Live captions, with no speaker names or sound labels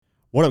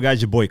What up,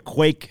 guys? Your boy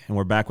Quake, and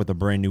we're back with a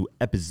brand new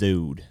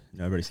episode. You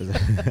know, everybody says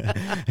that.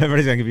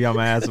 Everybody's gonna be on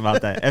my ass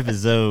about that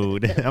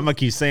episode. I'm gonna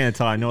keep saying it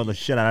until I know the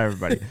shit out of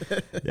everybody.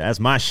 Yeah,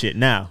 that's my shit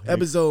now.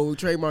 Episode,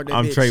 trademark that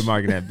I'm bitch.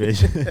 trademarking that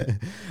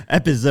bitch.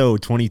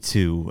 Episode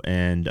 22,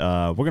 and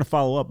we're gonna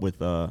follow up with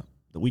the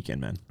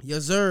weekend, man.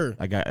 Yes, sir.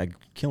 I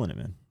killing it,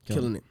 man.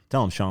 Killing it.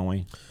 Tell him, Sean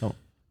Wayne. Tell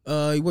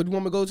him. What, you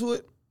want me to go to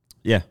it?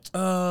 Yeah.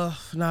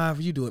 Nah,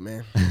 you do it,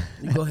 man.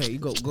 You go ahead. You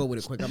go with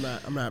it quick.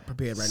 I'm not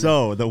prepared right now.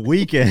 So the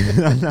weekend,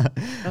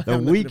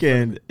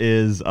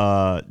 is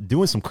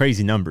doing some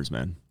crazy numbers,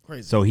 man.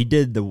 Crazy. So he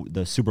did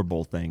the Super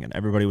Bowl thing, and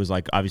everybody was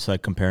like, obviously,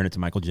 like, comparing it to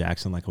Michael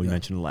Jackson, like we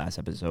mentioned in the last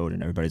episode,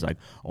 and everybody's like,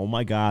 "Oh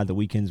my God, the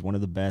Weeknd's one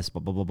of the best."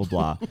 Blah blah blah blah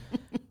blah.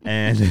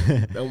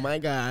 And oh my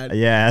God.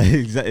 Yeah,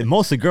 exactly.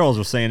 Mostly girls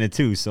were saying it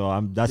too,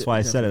 so that's why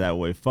I said it that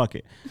way. Fuck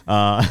it.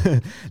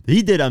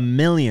 He did $1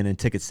 million in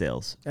ticket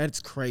sales. That's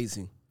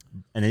crazy.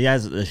 And he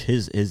has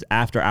his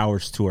after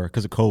hours tour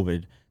because of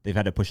COVID. They've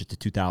had to push it to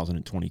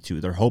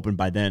 2022. They're hoping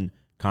by then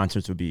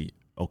concerts would be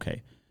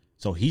okay.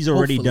 So he's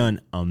already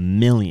done $1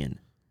 million.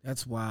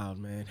 That's wild,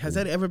 man. Has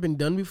that ever been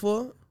done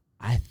before?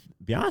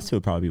 Beyonce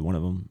would probably be one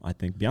of them. I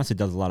think Beyonce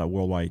does a lot of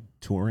worldwide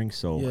touring,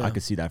 so I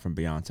could see that from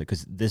Beyonce.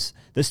 Because this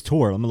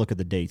tour, let me look at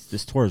the dates.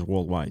 This tour is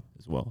worldwide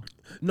as well.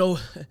 No,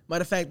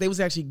 matter of fact, they was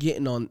actually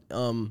getting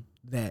on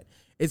that.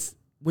 It's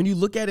when you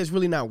look at it, it's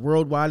really not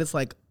worldwide. It's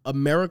like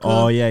America.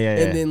 Oh yeah.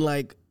 And then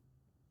like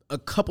a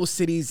couple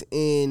cities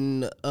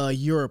in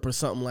Europe or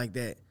something like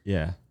that.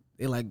 Yeah.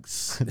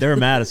 They're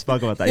mad as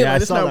fuck about that. Yeah,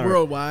 it's not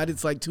worldwide.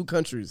 It's like 2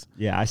 countries.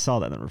 Yeah, I saw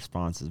that in the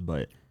responses,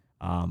 but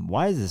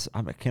why is this?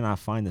 I cannot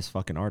find this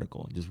fucking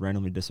article. It just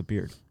randomly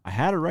disappeared. I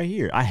had it right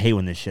here. I hate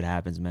when this shit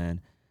happens,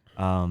 man.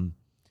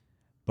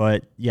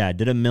 But yeah, I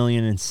did $1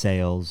 million in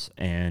sales,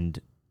 and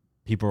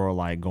people are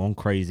like going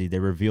crazy. They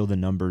revealed the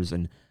numbers,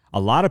 and a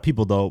lot of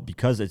people, though,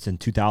 because it's in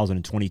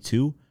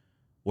 2022,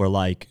 were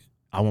like,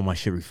 I want my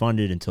shit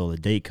refunded until the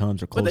date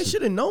comes or closer. But they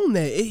should have known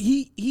that.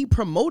 He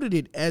promoted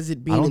it as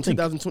it being in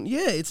 2020.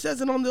 Yeah, it says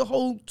it on the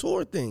whole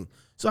tour thing.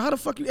 So how the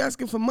fuck you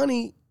asking for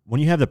money? When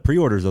you have the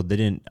pre-orders, though,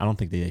 I don't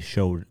think they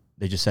showed.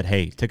 They just said,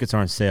 hey, tickets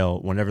are on sale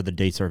whenever the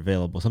dates are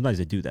available. Sometimes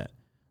they do that.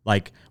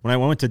 Like when I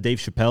went to Dave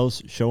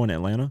Chappelle's show in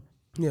Atlanta,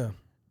 yeah,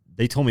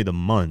 they told me the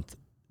month.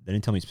 They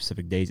didn't tell me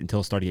specific days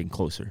until it started getting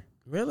closer.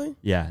 Really?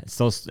 Yeah.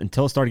 So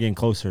until it started getting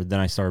closer, then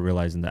I started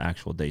realizing the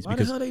actual dates. Why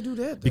the hell they do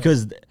that, though?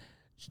 Because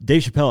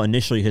Dave Chappelle,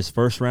 initially, his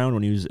first round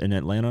when he was in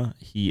Atlanta,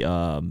 he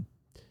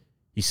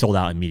sold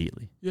out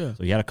immediately. Yeah.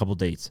 So he had a couple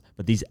dates.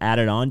 But these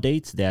added on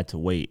dates, they had to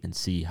wait and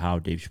see how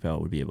Dave Chappelle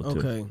would be able to.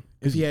 Okay.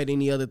 If he had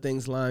any other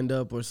things lined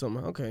up or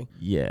something. Okay.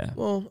 Yeah.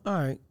 Well, all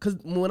right. Because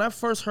when I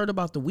first heard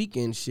about the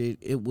Weeknd shit,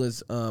 it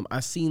was,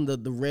 I seen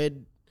the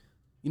red,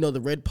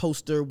 the red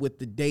poster with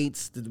the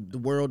dates, the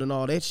world and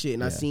all that shit.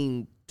 And I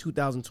seen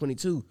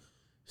 2022.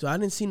 So I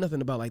didn't see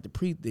nothing about like the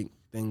pre-thing,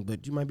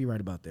 but you might be right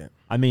about that.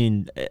 I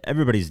mean,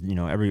 everybody's,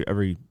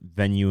 every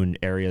venue and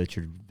area that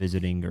you're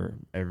visiting or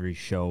every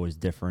show is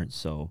different.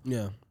 So,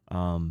 yeah.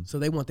 So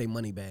they want their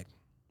money back.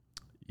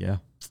 Yeah.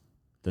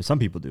 There's some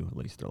people do, at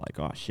least. They're like,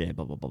 oh, shit,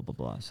 blah, blah, blah, blah,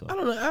 blah. So I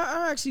don't know.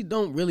 I actually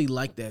don't really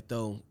like that,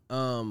 though,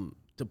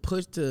 to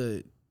put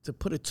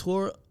a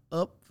tour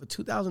up for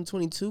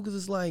 2022, because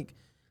it's like,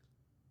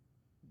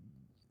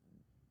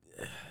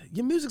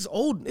 your music's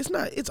old.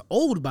 It's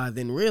old by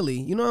then, really.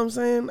 You know what I'm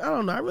saying? I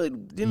don't know. I really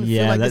didn't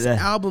feel like this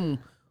album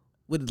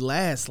would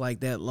last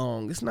like that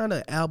long. It's not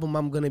an album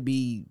I'm going to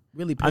be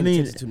really paying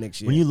attention to next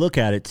year. When you look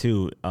at it,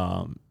 too,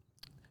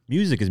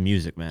 music is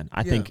music, man.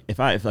 I think if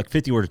like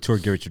 50 were to tour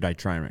Get Rich or Die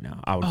Trying right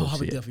now, I would go see it. I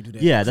would definitely do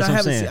that. Yeah, that's what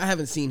I'm saying. I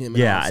haven't seen him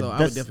at all, so I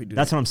would definitely do that.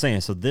 That's what I'm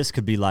saying. So this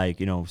could be like,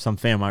 some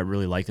fan might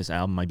really like this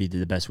album, might be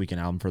the best Weeknd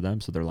album for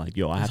them. So they're like,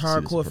 yo, I have to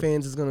see this. Hardcore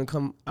fans is going to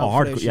come out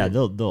hardcore, for that yeah,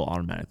 shit. they'll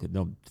automatically.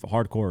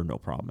 Hardcore, no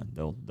problem.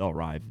 They'll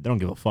arrive. They don't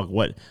give a fuck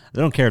what.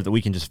 They don't care if the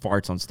Weeknd just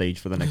farts on stage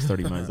for the next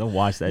 30 minutes. They'll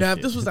watch that now, shit.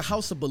 if this was the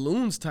House of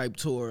Balloons type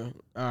tour,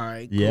 all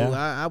right, cool.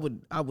 Yeah. I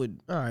would,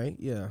 all right,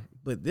 yeah.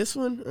 But this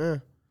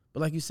one, but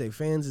like you say,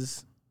 fans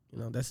is...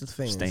 that's his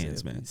fans.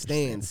 Stands, man.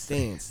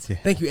 Stands. Yeah.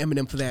 Thank you,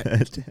 Eminem, for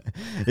that.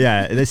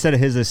 Yeah, they said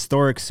his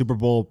historic Super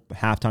Bowl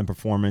halftime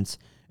performance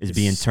is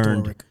being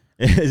turned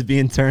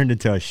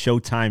into a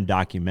Showtime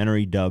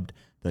documentary dubbed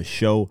The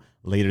Show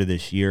later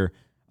this year.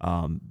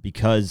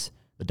 Because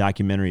the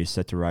documentary is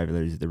set to arrive,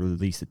 they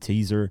released a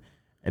teaser,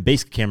 and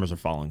basically cameras are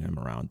following him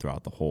around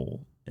throughout the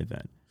whole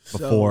event,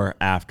 before,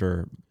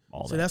 after,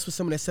 all that. So that's what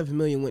some of that $7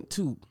 million went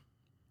to.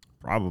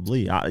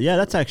 Probably. Yeah,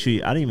 that's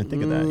actually, I didn't even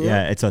think of that.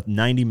 Yeah, it's a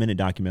 90-minute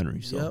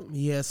documentary. So. Yep,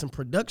 he has some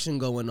production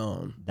going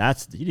on.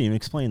 He didn't even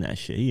explain that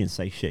shit. He didn't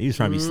say shit. He was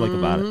trying to be slick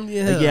about it.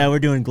 Yeah. Like, yeah, we're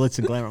doing glitz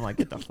and glamour. I'm like,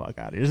 get the fuck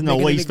out of here. There's no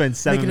way you spend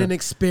 7 Making minutes. an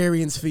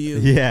experience for you.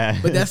 Yeah.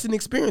 But that's an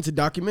experience, a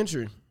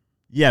documentary.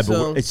 Yeah,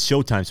 but it's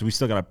Showtime, so we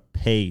still got to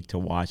pay to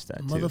watch that,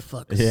 too.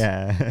 Motherfuckers.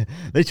 Yeah.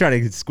 They try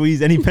to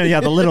squeeze any penny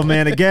out the little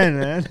man again,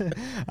 man.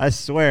 I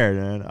swear,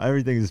 man.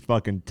 Everything is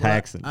fucking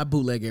taxing. I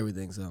bootleg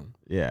everything, so.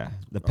 Yeah.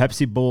 The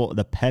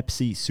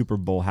Pepsi Super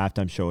Bowl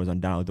halftime show is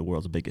undoubtedly the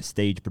world's biggest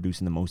stage,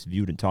 producing the most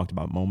viewed and talked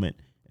about moment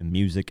in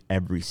music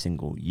every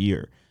single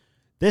year.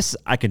 This,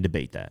 I can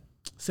debate that.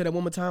 Say that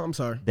one more time. I'm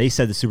sorry. They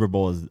said the Super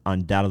Bowl is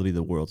undoubtedly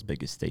the world's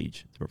biggest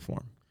stage to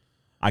perform.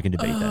 I can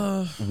debate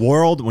that.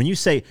 World, when you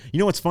say, you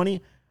know what's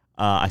funny?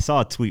 I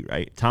saw a tweet,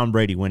 right? Tom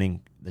Brady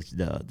winning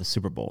the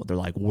Super Bowl. They're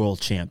like world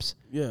champs.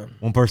 Yeah.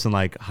 One person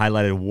like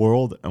highlighted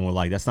world and we're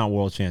like, that's not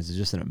world champs. It's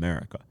just in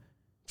America.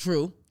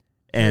 True.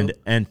 And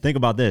think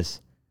about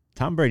this.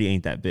 Tom Brady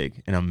ain't that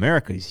big. In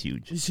America, he's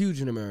huge. He's huge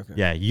in America.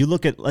 Yeah, you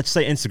look at, let's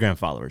say, Instagram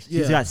followers. Yeah.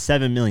 He's got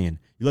 7 million.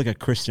 You look at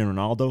Cristiano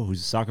Ronaldo,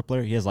 who's a soccer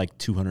player. He has like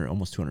 200,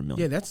 almost 200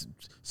 million. Yeah,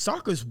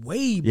 soccer's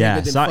way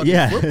bigger than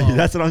fucking football.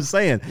 That's what I'm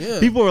saying. Yeah.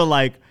 People are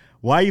like,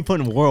 why are you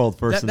putting world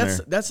first in there?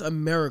 That's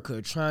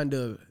America trying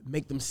to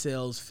make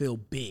themselves feel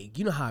big.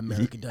 You know how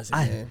America does it,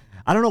 man.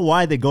 I don't know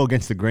why they go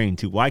against the grain,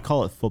 too. Why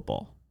call it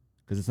football?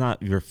 Because it's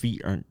not, your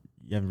feet aren't,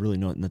 you haven't really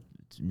know,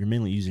 you're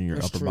mainly using your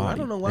upper body. I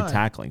don't know why. And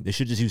tackling. They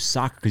should just use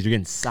soccer because you're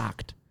getting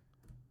socked.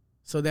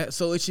 So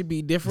it should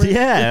be different.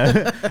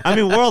 Yeah, I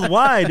mean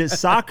worldwide,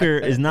 soccer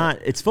is not.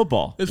 It's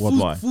football. It's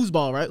worldwide.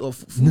 foosball, right? Or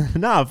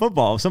No,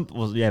 football.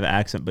 You have an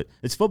accent, but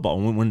it's football.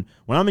 When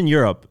I'm in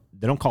Europe,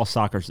 they don't call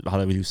soccer how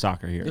they do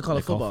soccer here. They call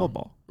it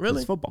football.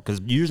 Really? It's football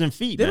because you're using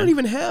feet. They man. don't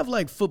even have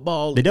like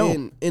football. They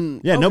don't.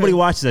 Okay. Nobody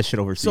watches that shit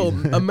overseas. So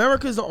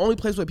America is the only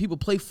place where people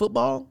play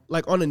football,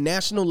 like on a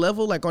national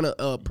level, like on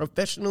a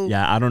professional.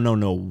 Yeah, I don't know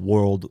no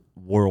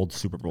world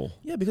Super Bowl.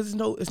 Yeah, because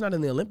it's not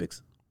in the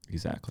Olympics.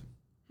 Exactly.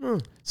 Hmm.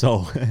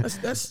 So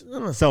that's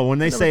so when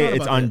they say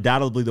it's that.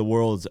 undoubtedly the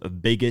world's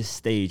biggest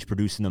stage,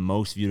 producing the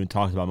most viewed and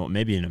talked about,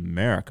 maybe in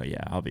America,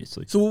 yeah,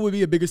 obviously. So what would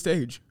be a bigger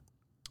stage?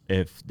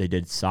 If they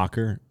did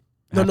soccer.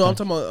 No, I'm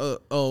talking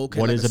about. Okay.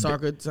 What like is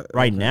soccer?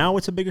 Right now,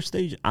 it's a bigger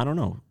stage. I don't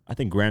know. I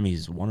think Grammys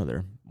is one of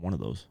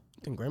those.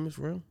 I think Grammys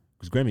real.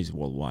 Because Grammys is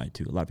worldwide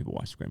too. A lot of people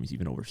watch Grammys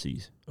even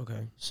overseas.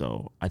 Okay.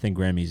 So I think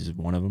Grammys is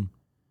one of them.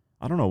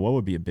 I don't know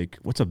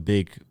what's a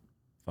big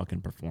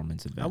fucking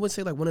performance event. I would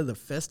say like one of the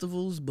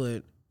festivals,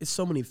 but it's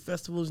so many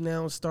festivals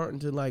now starting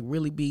to like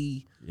really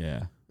be.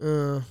 Yeah.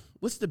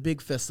 What's the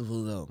big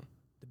festival though?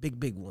 The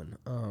big one.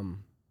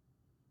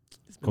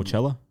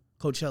 Coachella.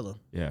 Coachella.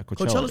 Yeah,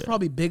 Coachella's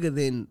probably bigger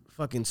than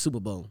fucking Super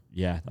Bowl.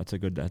 Yeah, that's a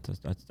good. That's.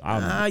 Yeah,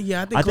 I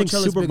think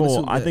Coachella's Super bigger than Bowl.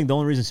 Super Bowl. I think the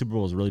only reason Super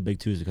Bowl is really big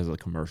too is because of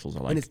the commercials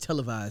are like. And it's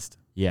televised.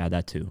 Yeah,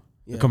 that too.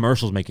 Yeah. The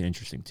commercials make it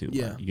interesting too.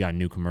 Yeah. Like, you got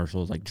new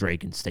commercials like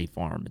Drake and State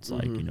Farm. It's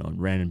like,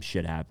 random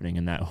shit happening.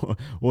 And that, what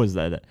was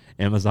that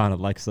Amazon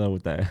Alexa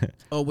with that?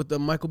 Oh, with the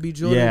Michael B.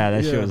 Jordan? Yeah,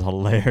 that shit was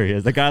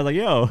hilarious. The guy's like,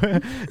 yo.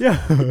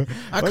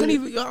 I couldn't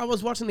even, I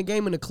was watching the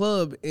game in the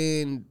club,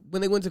 and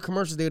when they went to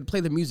commercials, they would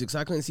play the music, so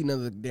I couldn't see none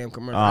of the damn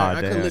commercials.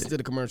 I couldn't listen to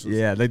the commercials.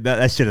 Yeah,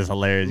 that shit is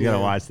hilarious. You got to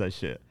watch that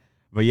shit.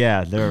 But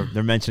yeah,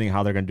 they're mentioning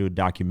how they're going to do a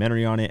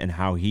documentary on it and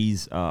how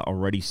he's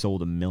already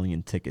sold 1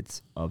 million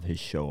tickets of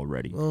his show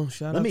already. Oh,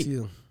 shout out to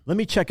you. Let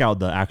me check out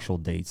the actual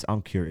dates.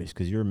 I'm curious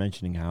because you were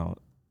mentioning how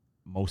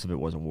most of it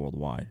wasn't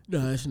worldwide.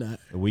 No, it's not.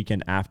 The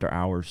Weekend After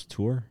Hours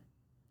tour?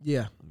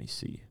 Yeah. Let me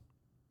see.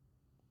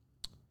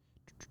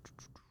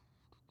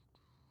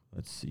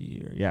 Let's see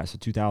here. Yeah, so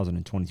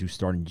 2022,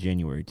 starting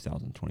January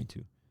 2022.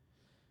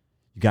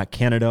 You got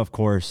Canada, of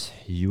course,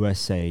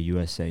 USA.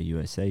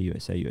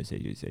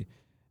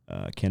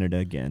 Canada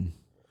again.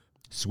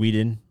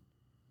 Sweden,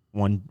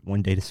 one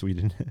date to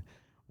Sweden.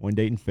 1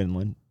 date in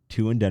Finland.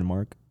 2 in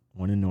Denmark.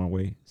 1 in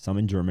Norway. Some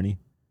in Germany.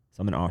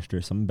 Some in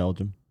Austria. Some in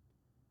Belgium.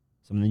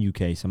 Some in the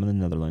UK. Some in the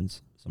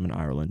Netherlands. Some in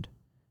Ireland.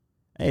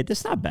 Hey,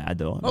 that's not bad,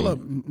 though. Hold up.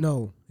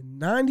 No.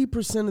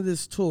 90% of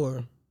this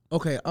tour.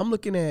 Okay, I'm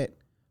looking at.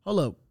 Hold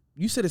up.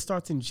 You said it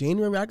starts in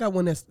January. I got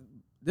one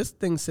this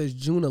thing says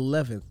June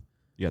 11th.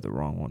 You got the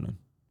wrong one, then.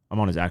 I'm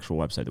on his actual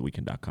website,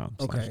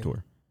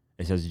 theweekend.com/tour.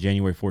 It says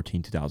January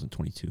 14,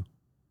 2022.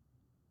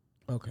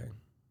 Okay.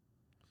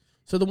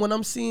 So the one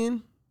I'm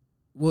seeing,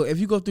 well, if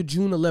you go through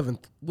June 11th,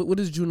 what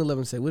does June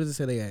 11th say? What does it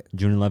say they at?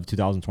 June 11,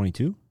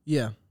 2022?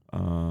 Yeah.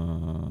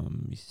 Let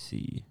me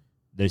see.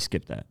 They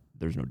skipped that.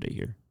 There's no date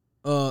here.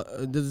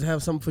 Does it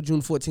have something for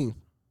June 14th?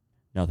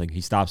 Nothing. He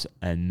stops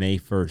at May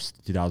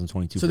 1st,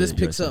 2022. So this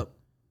picks up.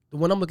 The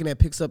one I'm looking at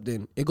picks up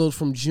then. It goes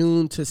from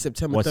June to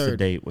September 3rd. What's the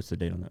date? What's the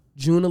date on that?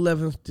 June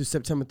 11th to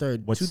September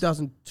 3rd,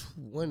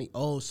 2020.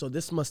 Oh, so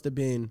this must have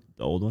been...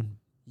 The old one?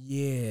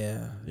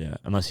 Yeah. Yeah,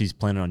 unless he's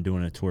planning on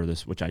doing a tour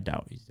which I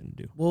doubt he's going to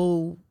do.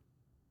 Well,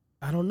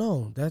 I don't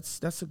know.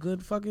 That's a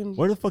good fucking...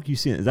 Where the fuck you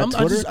seeing it? Is that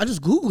Twitter? I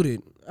just Googled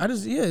it.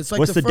 It's like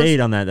what's the date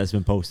on that that's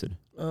been posted?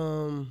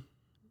 Because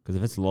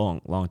if it's a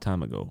long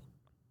time ago,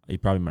 he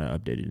probably might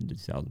have updated it into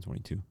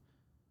 2022.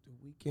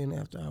 Weekend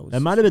After Hours. That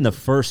might have been the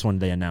first one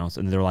they announced,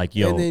 and they're like,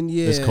 yo,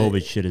 this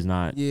COVID shit is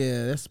not...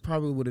 Yeah, that's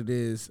probably what it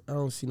is. I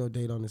don't see no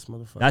date on this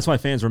motherfucker. That's why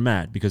fans were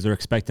mad, because they're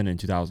expecting it in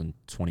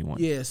 2021.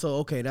 Yeah, so,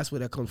 okay, that's where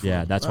that comes from.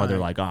 Yeah, that's why they're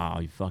like,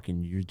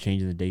 you're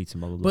changing the dates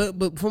and blah, blah, blah.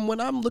 But from what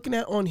I'm looking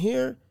at on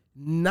here,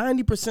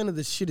 90% of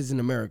this shit is in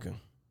America.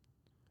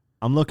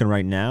 I'm looking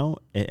right now.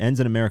 It ends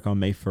in America on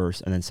May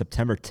 1st, and then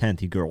September 10th,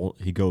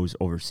 he goes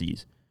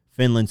overseas.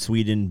 Finland,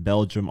 Sweden,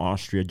 Belgium,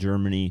 Austria,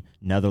 Germany,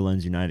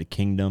 Netherlands, United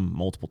Kingdom,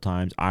 multiple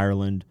times,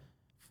 Ireland,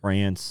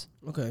 France,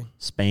 okay,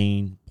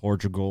 Spain,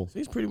 Portugal, so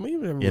he's pretty much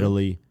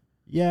Italy.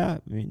 Yeah, I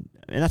mean,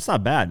 and that's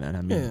not bad, man.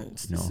 I mean, Yeah, you know,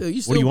 still- you where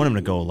do still- you want him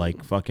to go?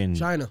 Like fucking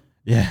China,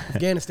 Yeah,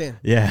 Afghanistan.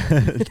 yeah.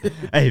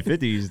 Hey,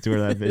 50 used to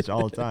tour that bitch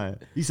all the time.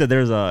 He said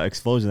there's a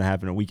explosion that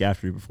happened a week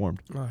after he performed.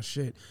 Oh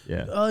shit.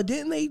 Yeah.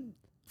 Didn't they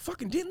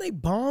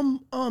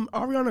bomb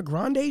Ariana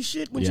Grande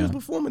shit when she Yeah. was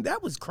performing?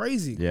 That was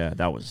crazy. Yeah,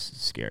 that was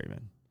scary,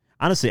 man.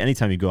 Honestly,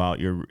 anytime you go out,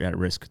 you're at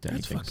risk to That's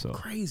anything. fucking So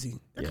crazy.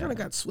 That Yeah. kind of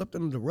got swept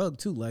under the rug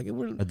too. Like it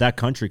was. But that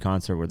country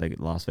concert where they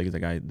Las Vegas, the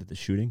guy did the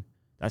shooting,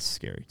 that's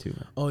scary too,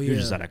 man. Oh, You're yeah.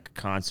 just at a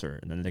concert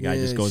and then the guy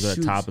just goes to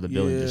the top of the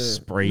building and just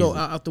sprays. No, it.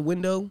 out the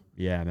window.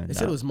 Yeah, man. They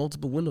said it was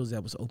multiple windows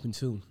that was open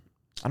too.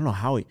 I don't know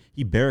how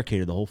he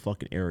barricaded the whole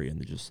fucking area and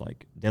they're just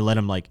like they let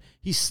him like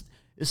this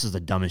is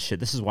the dumbest shit.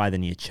 This is why they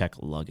need to check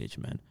luggage,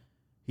 man.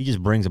 He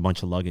just brings a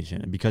bunch of luggage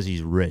in and because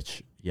he's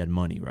rich, he had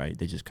money, right?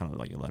 They just kind of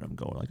like let him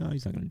go. Like, oh,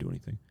 he's not gonna do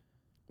anything.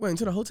 Wait,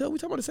 into the hotel? We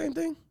talking about the same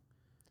thing?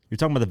 You're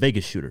talking about the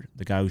Vegas shooter,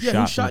 the guy who Yeah,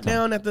 shot. who shot from the top.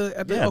 down at the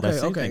Yeah, okay, that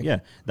same okay. thing. Yeah,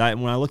 that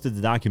when I looked at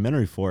the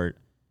documentary for it,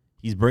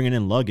 he's bringing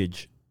in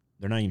luggage.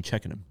 They're not even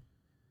checking him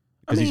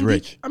because he's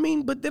rich.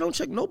 But they don't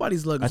check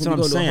nobody's luggage That's when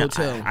what you I'm go to a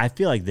saying. hotel. I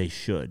feel like they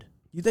should.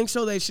 You think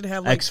so? They should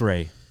have like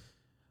X-ray.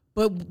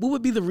 But what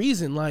would be the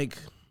reason? Like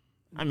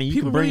I mean, you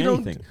people can bring really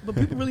anything. don't. But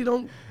people really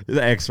don't.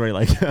 The X-ray,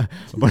 like a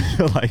bunch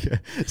of like You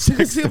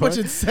can see a bunch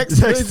of sex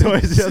toys.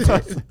 toys. Yeah,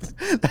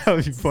 that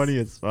would be funny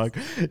as fuck.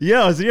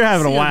 Yo, so you're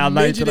having a wild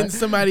night midget in tonight.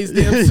 somebody's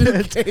damn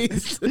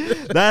suitcase.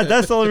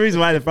 That's the only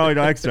reason why they probably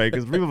don't X-ray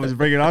because people was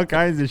bringing all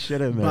kinds of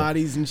shit in there.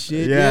 Bodies and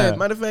shit. Yeah. Yeah.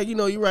 Matter of fact,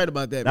 you're right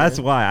about that. That's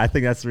man. why I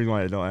think that's the reason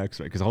why they don't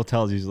X-ray because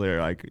hotels usually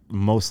are like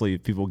mostly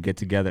people get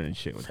together and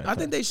shit with that. I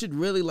think they should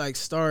really like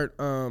start.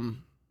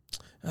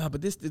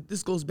 But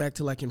this goes back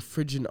to like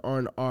infringing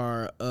on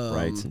our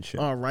Rights and shit.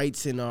 Our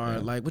rights and our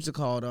like what's it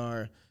called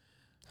our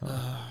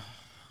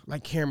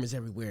like cameras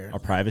everywhere. Our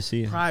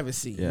privacy.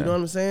 Privacy. Yeah. You know what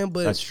I'm saying?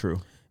 But That's true.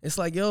 it's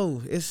like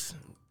it's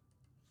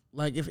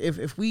like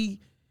if we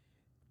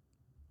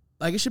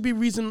like it should be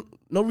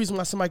no reason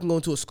why somebody can go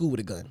into a school with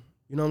a gun.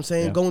 You know what I'm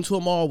saying? Yeah. Go into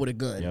a mall with a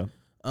gun.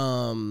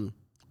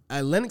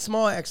 Yeah. Lennox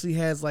Mall actually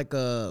has like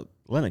a.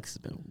 Lennox has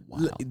been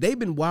wild. They've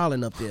been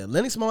wilding up there.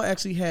 Lennox Mall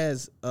actually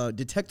has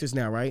detectors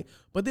now, right?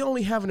 But they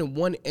only have it in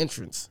one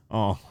entrance.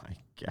 Oh my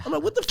god. I'm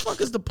like, what the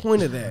fuck is the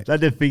point of that? That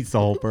defeats the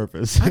whole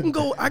purpose. I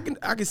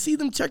can see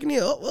them checking in.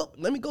 Oh well,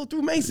 let me go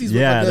through Macy's.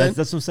 Yeah, with my gun.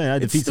 that's what I'm saying.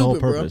 That It's defeats the whole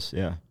stupid, bro. purpose.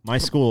 Yeah, my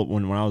school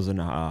when I was in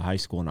high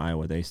school in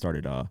Iowa, they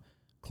started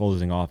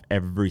closing off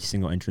every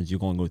single entrance. You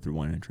can only go through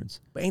one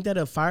entrance. But ain't that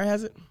a fire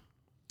hazard?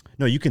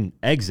 No, you can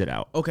exit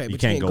out. Okay, you but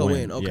can't you can't go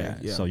in. Okay, yeah.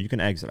 yeah. So you can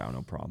exit out,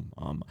 no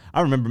problem.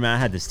 I remember, man, I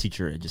had this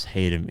teacher that just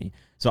hated me.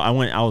 So I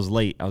was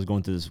late. I was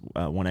going to this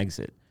one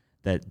exit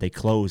that they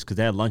closed because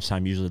they had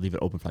lunchtime. Usually leave it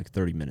open for like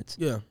 30 minutes.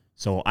 Yeah.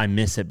 So I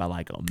miss it by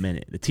like a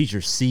minute. The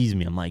teacher sees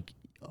me. I'm like,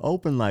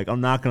 open, like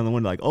I'm knocking on the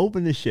window, like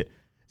open this shit.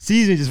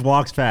 Sees me, just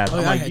walks past. Oh,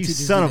 I'm yeah, I like, had you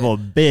teachers son do of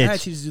that. a bitch. I had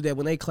teachers do that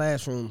when they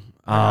classroom.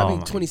 Oh, I mean,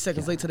 my 20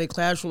 seconds late to their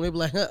classroom, they be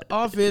like,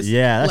 office.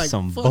 Yeah, that's like,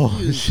 some fuck you.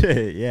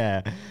 bullshit.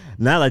 Yeah.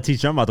 Now that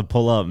teacher, I'm about to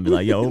pull up and be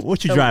like, yo,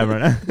 what you driving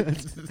right now?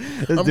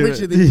 I'm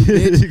richer than you,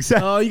 bitch.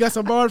 Exactly. Oh, you got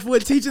some bars for a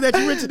teacher that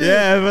you richer than?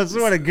 Yeah, but I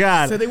swear to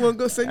God. So they won't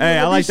go say, Hey,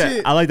 I like that.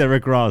 shit. I like that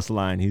Rick Ross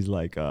line. He's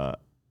like,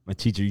 my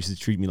teacher used to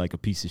treat me like a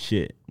piece of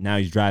shit. Now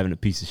he's driving a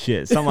piece of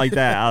shit. Something like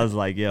that. I was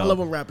like, yo. I love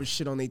when rappers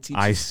shit on their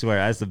teachers. I swear,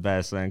 that's the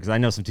best thing. Because I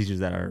know some teachers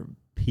that are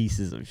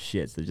pieces of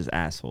shit. They're just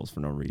assholes for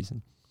no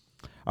reason.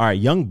 All right,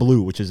 Young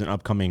Blue, which is an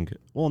upcoming,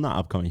 well, not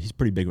upcoming. He's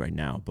pretty big right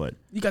now, but.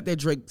 You got that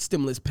Drake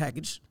stimulus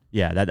package.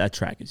 Yeah, that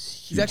track is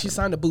huge. He's actually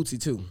signed to Bootsy,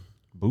 too.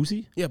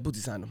 Boosie? Yeah, Bootsy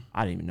signed him.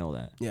 I didn't even know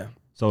that. Yeah.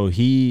 So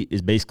he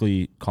is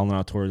basically calling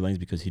out Tory Lanez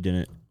because he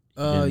didn't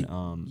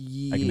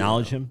Yeah.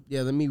 acknowledge him.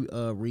 Yeah, let me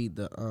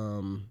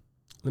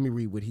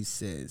read what he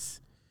says.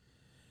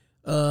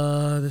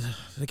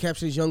 The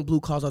caption is Young Blue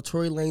calls out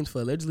Tory Lanez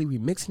for allegedly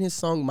remixing his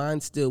song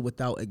Mind Still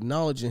without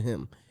acknowledging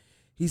him.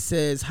 He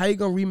says, how you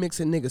gonna remix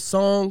a nigga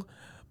song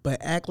but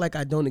act like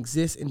I don't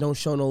exist and don't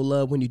show no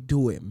love when you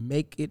do it?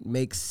 Make it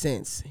make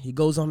sense. He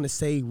goes on to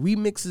say,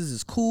 remixes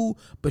is cool,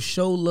 but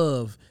show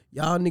love.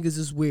 Y'all niggas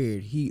is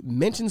weird. He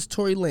mentions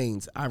Tory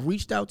Lanez. I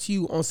reached out to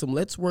you on some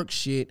let's work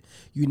shit.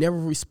 You never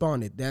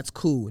responded. That's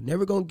cool.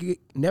 Never gonna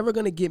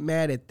get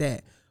mad at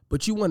that.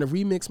 But you want to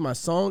remix my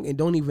song and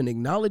don't even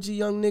acknowledge a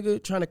young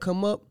nigga trying to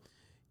come up?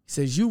 He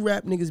says, you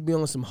rap niggas be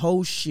on some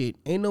whole shit.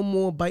 Ain't no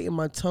more biting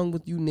my tongue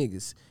with you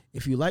niggas.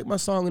 If you like my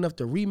song enough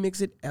to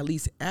remix it, at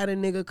least add a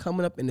nigga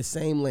coming up in the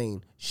same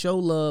lane. Show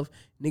love.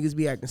 Niggas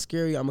be acting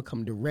scary. I'ma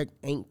come direct.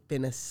 Ain't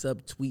finna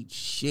subtweet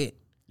shit.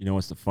 You know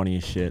what's the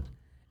funniest shit?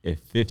 If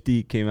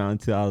 50 came out in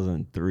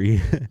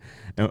 2003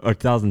 or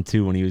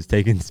 2002 when he was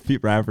taking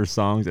rapper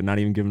songs and not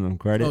even giving them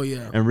credit. Oh,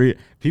 yeah. And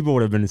people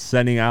would have been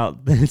sending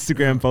out the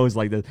Instagram posts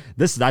like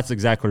this. That's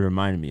exactly what it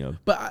reminded me of.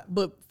 But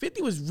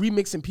 50 was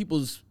remixing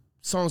people's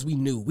songs we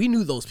knew. We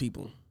knew those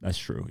people. That's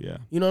true, yeah.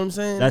 You know what I'm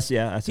saying? That's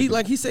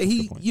he said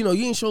you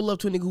ain't show love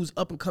to a nigga who's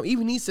up and coming.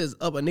 Even he says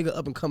a nigga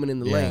up and coming in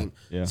the lane.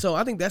 Yeah. So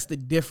I think that's the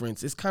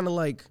difference. It's kind of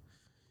like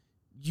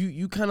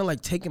you kind of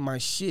like taking my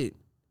shit.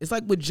 It's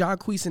like with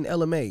Jacquees and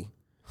LMA.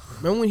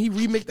 Remember when he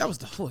remixed?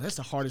 That's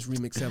the hardest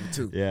remix ever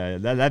too. Yeah,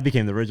 that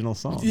became the original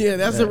song. Yeah,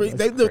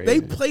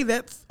 they play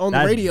that on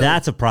the radio.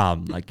 That's a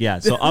problem. Like, yeah,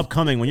 so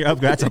upcoming, when you're up,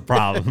 that's a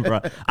problem, bro.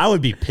 I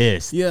would be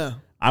pissed. Yeah.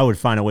 I would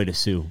find a way to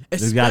sue.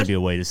 There's got to be a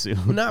way to sue.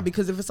 Nah,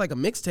 because if it's like a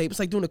mixtape, it's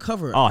like doing a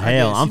cover. Oh,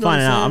 hell. I'm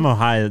finding out. I'm going to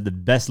hire the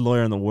best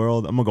lawyer in the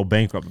world. I'm going to go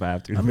bankrupt if I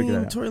have to. I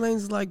mean, Tory Lanez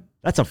is like...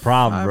 That's a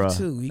problem, 5'2".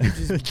 bro. He can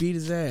just beat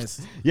his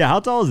ass. Yeah, how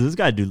tall is this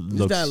guy? Dude,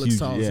 This guy looks huge.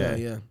 tall as hell,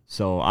 yeah.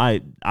 So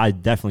I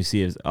definitely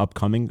see it as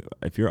upcoming.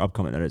 If you're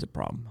upcoming, that is a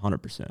problem.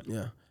 100%.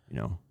 Yeah.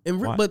 You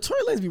know. But Tory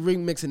Lanez be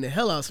remixing the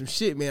hell out of some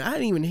shit, man. I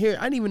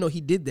didn't even know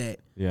he did that.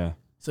 Yeah.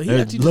 So he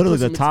actually literally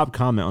the top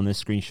comment on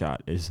this screenshot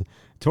is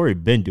Tory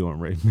been doing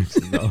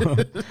remixes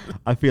though.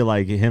 I feel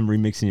like him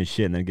remixing his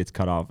shit and then it gets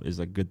cut off is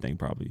a good thing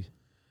probably.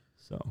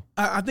 So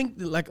I think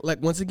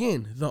like once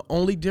again, the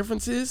only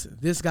difference is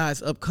this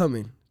guy's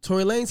upcoming.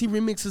 Tory Lanez, he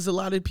remixes a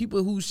lot of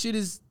people whose shit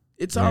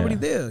it's already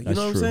there. You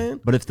know what I'm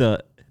saying? But if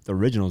the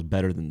original is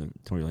better than the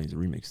Tory Lanez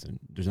remix, then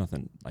there's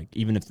nothing like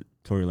even if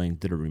Tory Lanez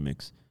did a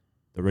remix,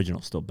 the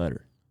original's still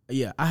better.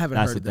 Yeah, I haven't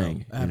heard it. That's the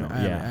thing.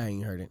 I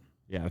ain't heard it.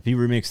 Yeah, if he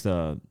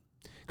remixed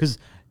because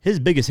his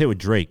biggest hit with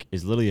Drake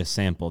is literally a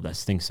sample of that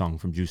Sting song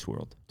from Juice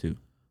WRLD too.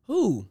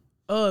 Who?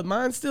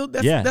 Mine still.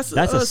 That's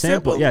a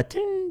sample. Yeah,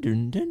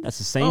 that's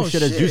the same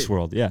shit as Juice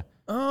WRLD. Yeah.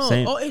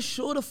 It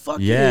sure the fuck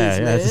is,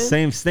 man. Yeah, it's the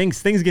same thing.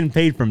 Sting's getting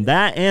paid from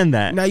that and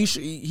that. Now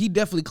he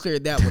definitely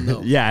cleared that one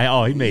though.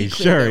 Yeah. He made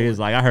sure. He was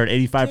like, I heard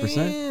 85%.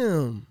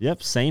 Damn.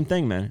 Yep, same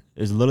thing, man.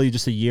 It's literally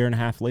just a year and a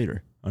half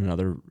later.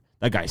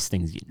 That guy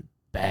Sting's getting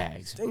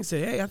bags. Sting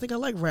said, "Hey, I think I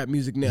like rap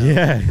music now."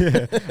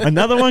 Yeah.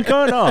 Another one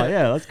coming? Oh,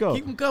 yeah, let's go.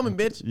 Keep them coming,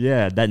 bitch.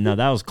 Yeah,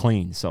 that was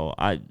clean. So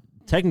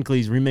technically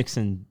he's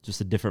remixing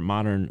just a different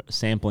modern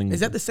sampling. Is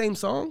that the same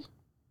song?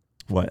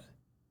 What?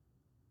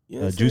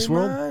 Juice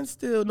WRLD? Mine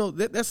still. No,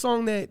 that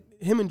song that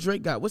him and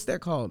Drake got. What's that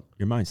called?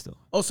 Your Mind Still.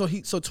 Oh, so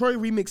Tory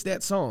remixed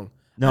that song.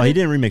 No, he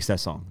didn't remix that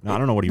song. No, I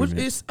don't know what he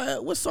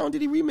remixed. What song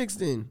did he remix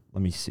then?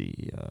 Let me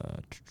see.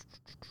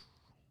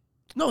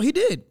 No, he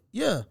did.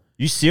 Yeah.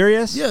 You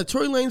serious? Yeah,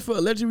 Tory Lanez for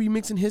allegedly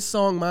remixing his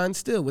song "Mine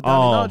Still"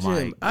 without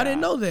acknowledging him. I didn't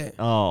know that.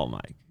 Oh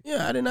my.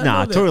 Yeah, I did not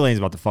know that. Tory Lanez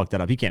about to fuck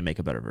that up. He can't make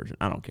a better version.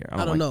 I don't care.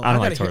 I don't know. I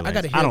don't like Tory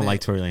Lanez. I don't like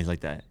Tory Lanez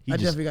like that.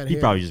 He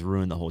probably just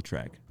ruined the whole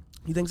track.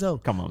 You think so?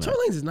 Come on, man. Tory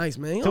Lanez is nice,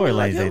 man. Tory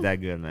Lanez ain't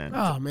that good, man.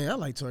 Oh man, I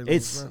like Tory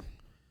Lanez.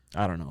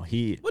 I don't know.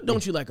 What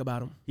don't you like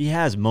about him? He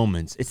has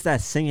moments. It's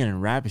that singing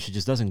and rapping shit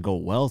just doesn't go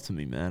well to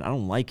me, man. I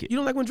don't like it. You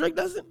don't like when Drake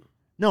does it?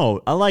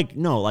 No, like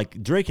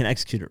Drake can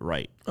execute it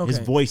right. Okay. His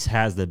voice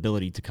has the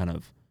ability to kind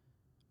of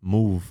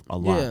move a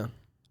lot. Yeah.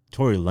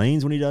 Tory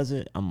Lanez when he does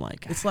it, I'm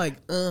like, it's like,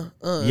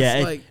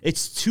 yeah,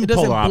 it's too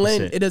polar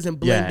opposite. It doesn't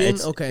blend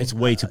in. Okay, it's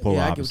way too polar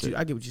opposite.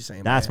 I get what you're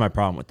saying. That's my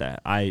problem with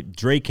that.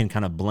 Drake can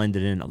kind of blend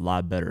it in a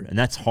lot better, and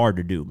that's hard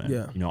to do, man.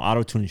 Yeah.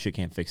 Auto tune shit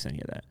can't fix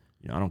any of that.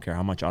 I don't care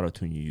how much auto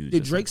tune you use.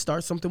 Did Drake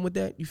start something with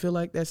that? You feel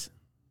like that's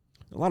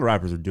a lot of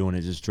rappers are doing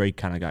it. Just Drake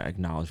kind of got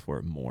acknowledged for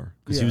it more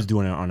because he was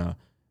doing it on a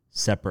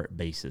separate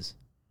basis.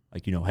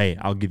 Like, hey,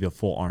 I'll give you a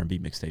full R&B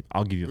mixtape.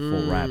 I'll give you a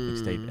full rap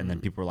mixtape. And then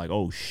people are like,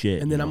 oh, shit.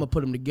 And then I'm going to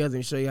put them together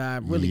and show you how I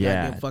really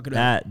got fuck it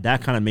up.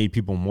 That kind of made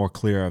people more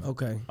clear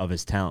of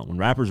his talent. When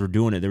rappers were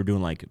doing it, they were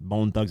doing like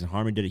Bone Thugs and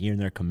Harmony did it here and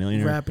there,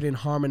 Chameleon. Rapping and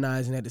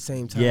harmonizing at the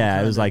same time.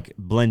 Yeah, it was like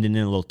blending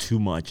in a little too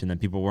much. And then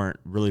people weren't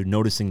really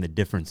noticing the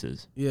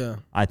differences. Yeah.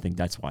 I think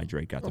that's why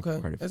Drake got the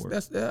credit for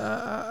it.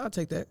 I'll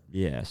take that.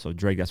 Yeah, so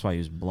Drake, that's why he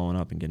was blowing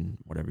up and getting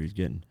whatever he was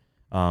getting.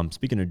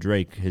 Speaking of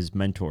Drake, his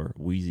mentor,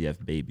 Weezy F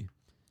Baby.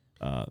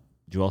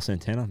 Joel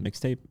Santana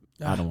mixtape.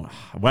 I don't want.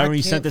 Why when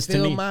you sent this to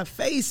me? My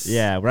face.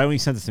 Yeah, right when you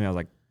sent this to me, I was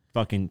like,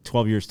 "Fucking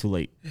 12 years too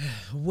late."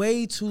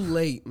 Way too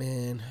late,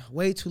 man.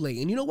 Way too late.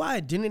 And you know why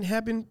it didn't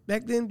happen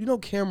back then?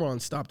 Cameron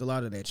stopped a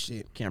lot of that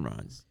shit.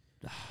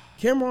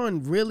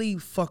 Cameron really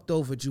fucked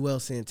over Joel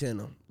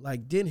Santana.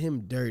 Like, did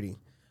him dirty.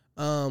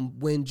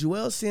 When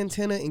Joel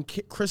Santana and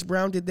Chris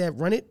Brown did that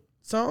 "Run It"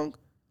 song,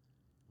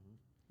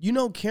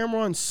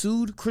 Cameron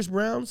sued Chris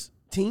Brown's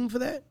team for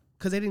that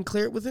because they didn't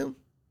clear it with him.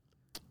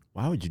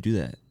 Why would you do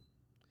that?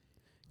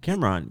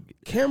 Cameron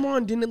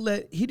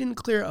didn't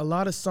clear a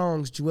lot of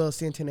songs Joel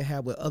Santana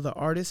had with other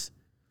artists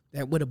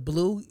that would have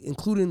blew,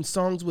 including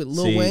songs with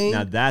Lil Wayne.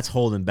 Now that's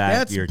holding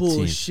back your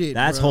bullshit, team.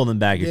 That's holding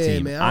back your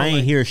team. Man, I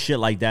ain't hear shit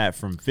like that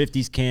from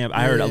 50s camp.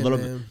 I heard a little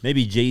bit,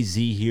 maybe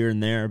Jay-Z here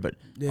and there, but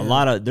a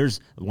lot of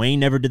Wayne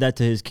never did that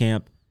to his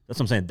camp. That's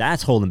what I'm saying.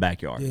 That's holding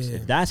back your artists.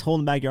 If that's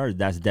holding back your artists,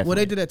 that's definitely. Well,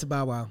 they did that to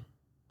Bow Wow.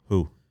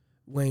 Who?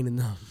 Wayne and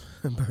them.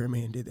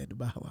 Birdman did that to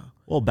Bow Wow.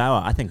 Well, Bow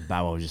Wow, I think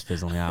Bow Wow was just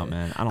fizzling out,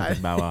 man. I don't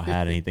think Bow Wow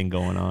had anything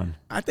going on.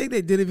 I think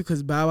they did it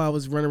because Bow Wow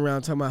was running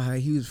around talking about how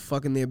he was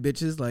fucking their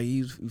bitches. Like,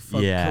 he was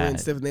fucking and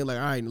stuff. And they're like,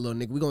 all right, little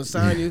nigga, we're going to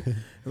sign you. And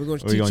we're going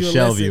to teach you a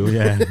shelve lesson. You,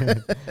 yeah.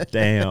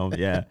 Damn,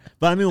 yeah.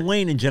 But, I mean,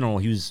 Wayne, in general,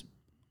 he was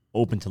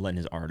open to letting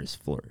his artists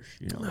flourish.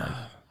 Like,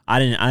 I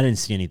didn't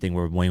see anything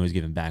where Wayne was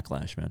giving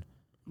backlash, man.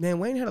 Man,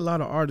 Wayne had a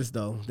lot of artists,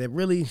 though, that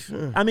really...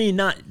 I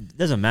mean,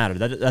 doesn't matter.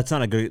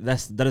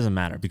 That doesn't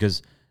matter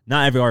because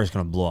not every artist is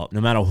gonna blow up.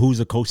 No matter who's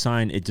a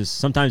co-sign, it just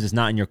sometimes it's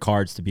not in your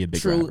cards to be a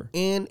big rapper.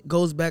 And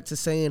goes back to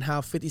saying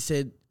how 50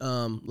 said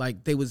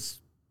like they was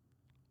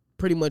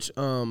pretty much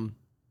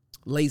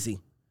lazy.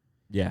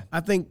 Yeah, I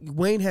think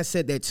Wayne has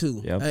said that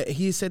too. Yep.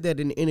 He said that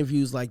in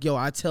interviews, like, yo,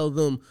 I tell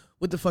them,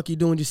 what the fuck you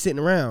doing just sitting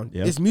around?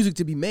 Yep. There's music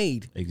to be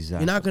made.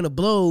 exactly. You're not going to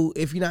blow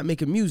if you're not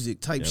making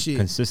music type shit.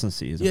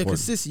 Consistency is important.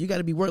 Consistency. You got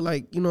to be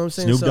like, you know what I'm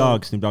saying?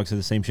 Snoop Dogg said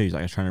the same shit. He's like,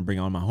 I was trying to bring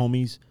on my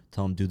homies,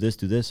 tell them do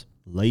this.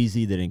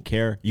 Lazy, they didn't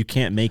care. You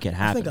can't make it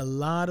happen. I think a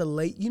lot of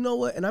you know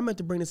what? And I meant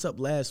to bring this up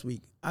last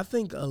week. I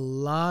think a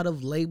lot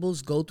of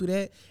labels go through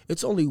that.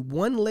 It's only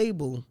one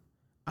label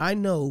I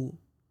know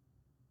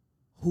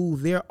who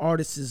their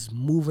artist is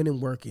moving and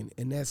working,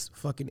 and that's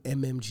fucking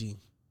MMG.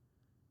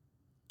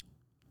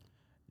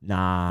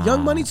 Nah.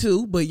 Young Money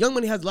too, but Young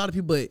Money has a lot of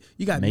people. But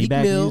you got Meek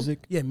Maybach Mill.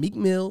 Music? Yeah, Meek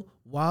Mill,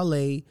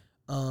 Wale.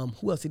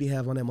 Who else did he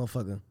have on that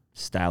motherfucker?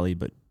 Stally,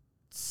 but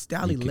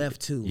Stally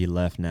left too. he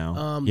left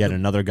now. He had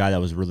another guy that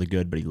was really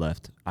good, but he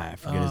left. I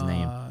forget his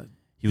name.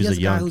 He was has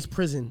a young guy who's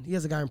prison. He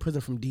has a guy in prison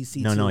from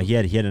DC. No, he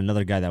had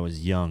another guy that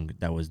was young,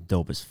 that was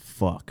dope as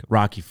fuck.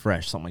 Rocky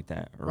Fresh, something like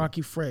that. Or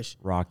Rocky Fresh.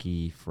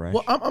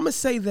 Well, I'm gonna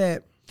say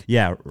that.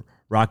 Yeah,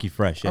 Rocky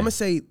Fresh. Yeah. I'm gonna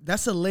say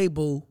that's a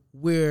label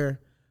where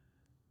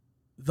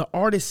the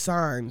artist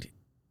signed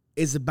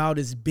is about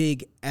as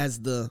big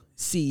as the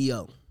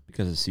CEO.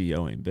 Because the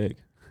CEO ain't big.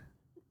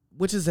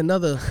 Which is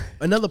another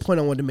point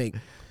I wanted to make.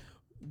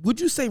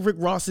 Would you say Rick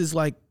Ross is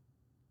like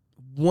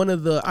one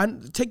of the?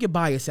 Take your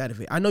bias out of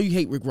it. I know you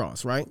hate Rick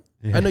Ross, right?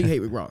 Yeah. I know you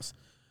hate Rick Ross.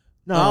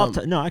 No,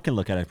 no, I can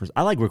look at it first.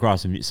 I like Rick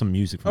Ross and some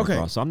music from Rick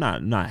Ross, so I'm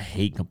not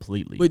hate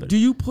completely. But do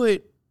you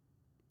put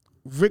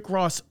Rick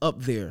Ross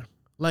up there,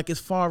 like as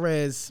far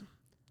as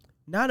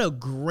not a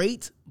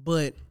great,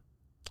 but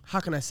how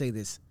can I say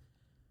this?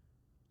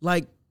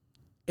 Like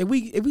if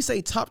we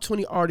say top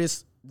 20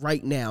 artists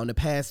right now in the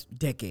past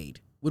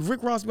decade, would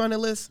Rick Ross be on that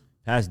list?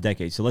 Past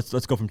decade. So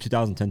let's go from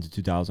 2010 to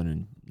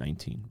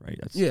 2019, right?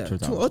 That's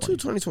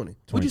 2020.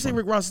 Would you say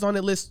Rick Ross is on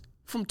that list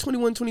from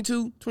 21,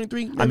 22,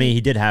 23? Maybe? I mean, he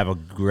did have a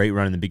great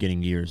run in the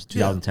beginning years,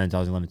 2010,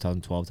 2011,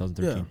 2012,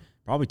 2013.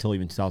 Probably till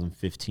even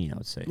 2015, I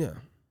would say. Yeah.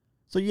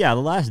 So yeah,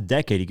 the last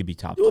decade he could be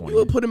top 20. You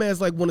would put him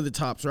as like one of the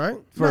tops, right?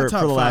 For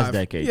top the last 5.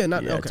 decade. Yeah,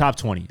 okay. Top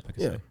 20, I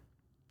could say.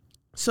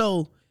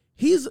 So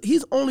he's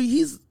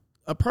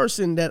a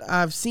person that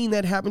I've seen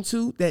that happen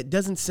to that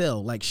doesn't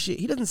sell like shit.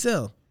 He doesn't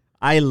sell.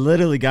 I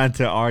literally got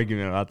into an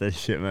argument about this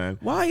shit, man.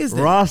 Why is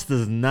that? Ross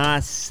does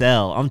not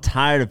sell. I'm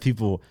tired of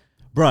people.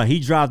 Bro, he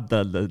dropped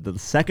the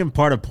second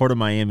part of Port of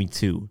Miami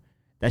 2.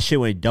 That shit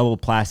went double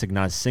plastic.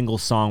 Not a single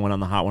song went on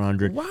the Hot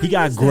 100. Why he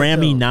got is that,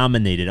 Grammy though?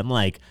 nominated. I'm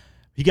like,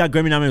 he got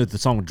Grammy nominated with the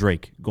song with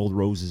Drake, Gold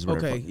Roses.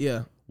 Whatever. Okay,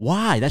 yeah.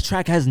 Why? That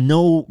track has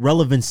no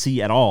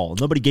relevancy at all.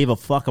 Nobody gave a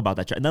fuck about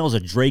that track. And that was a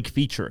Drake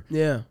feature.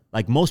 Yeah.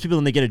 Like most people,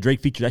 when they get a Drake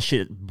feature, that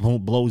shit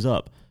blows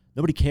up.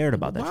 Nobody cared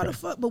about that track. Why the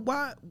fuck? But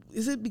why?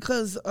 Is it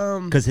because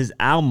his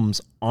albums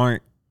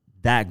aren't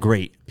that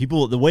great.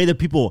 The way that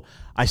people,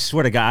 I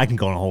swear to God, I can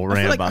go on a whole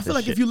rant about this I feel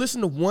like shit. if you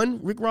listen to one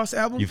Rick Ross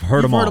album, you've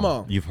heard them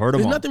all. You've heard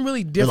them all. There's nothing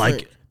really different.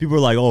 Like, people are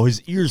like, oh,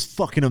 his ear's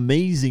fucking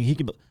amazing. He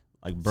can,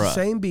 like, bruh.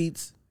 Same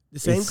beats, the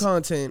same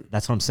content.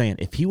 That's what I'm saying.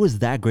 If he was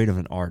that great of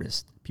an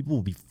artist, people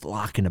would be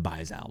flocking to buy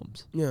his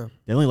albums. Yeah.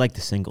 They only like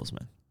the singles,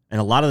 man. And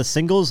a lot of the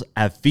singles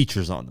have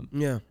features on them.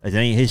 Yeah. It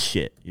ain't his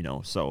shit, you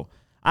know. So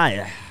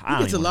he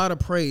gets a lot of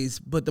praise,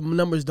 but the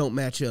numbers don't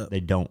match up. They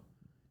don't.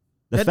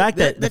 The fact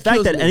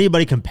that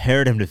anybody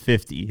compared him to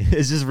 50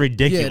 is just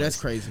ridiculous. Yeah, that's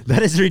crazy.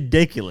 That is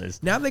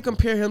ridiculous. Now they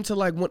compare him to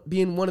like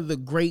being one of the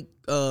great,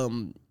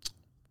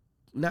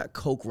 not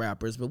coke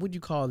rappers, but what do you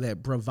call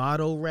that?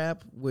 Bravado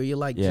rap, where you're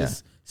like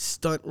just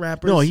stunt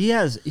rappers. No, he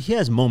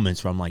has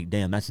moments where I'm like,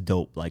 damn, that's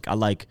dope. Like I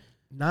like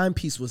 9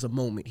 Piece was a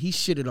moment. He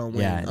shitted on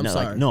Wayne. Yeah, I'm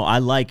sorry.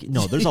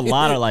 There's a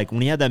lot of like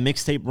when he had that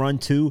mixtape run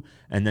too,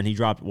 and then he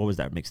dropped, what was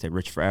that mixtape?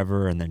 Rich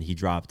Forever, and then he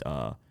dropped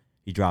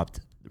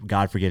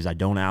God Forgives I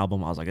Don't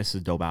album. I was like, this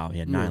is a dope album. He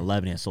had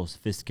 9/11, he had So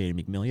Sophisticated,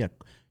 Meek Mill. He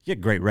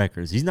had great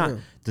records. He's not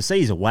to say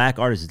he's a whack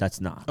artist, that's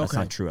not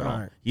true at all.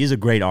 Right. He is a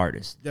great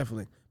artist.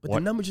 Definitely. But the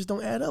numbers just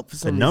don't add up for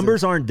some reason. The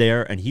numbers aren't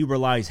there, and he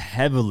relies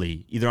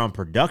heavily either on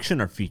production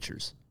or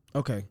features.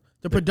 Okay.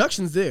 The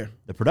production's there.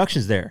 The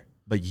production's there.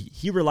 But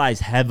he relies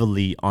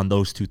heavily on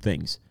those two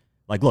things.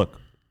 Like, look,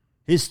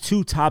 his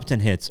 2 top 10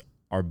 hits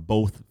are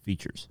both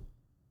features.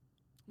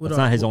 That's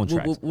not his own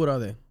tracks. What are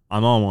they?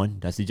 I'm on One.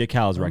 That's DJ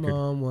Khaled's record. I'm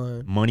on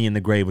One. Money in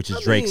the Grave, which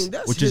is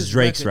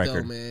Drake's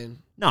record. Though, man.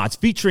 No, it's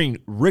featuring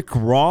Rick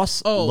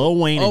Ross, Lil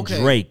Wayne, and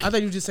Drake. I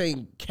thought you were just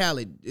saying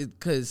Khaled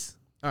because.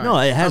 No,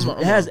 it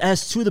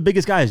has 2 of the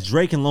biggest guys,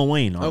 Drake and Lil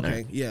Wayne, on there.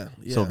 Okay, yeah.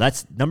 So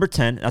that's number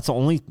 10. That's the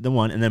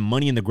one, and then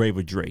Money in the Grave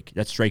with Drake.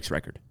 That's Drake's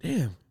record.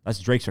 Damn. That's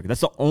Drake's record.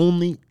 That's the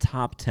only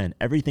top 10.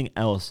 Everything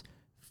else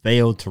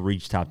failed to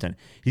reach top 10.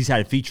 He's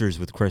had features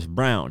with Chris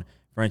Brown,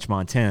 French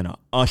Montana,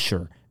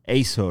 Usher,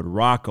 Ace Hood,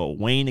 Rocco,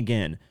 Wayne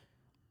again.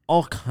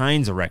 All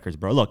kinds of records,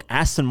 bro. Look,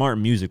 Aston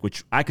Martin Music,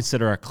 which I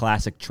consider a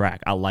classic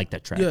track. I like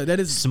that track. Yeah, that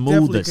is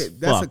smooth as fuck.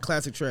 That's a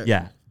classic track.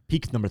 Yeah,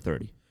 peak number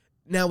 30.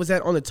 Now, was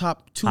that on the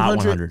top 200? Hot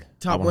 100.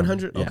 Top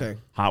 100? Yeah. Okay.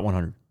 Hot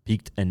 100.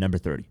 Peaked at number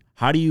 30.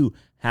 How do you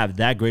have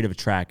that great of a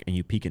track and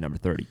you peak at number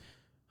 30?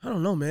 I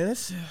don't know, man.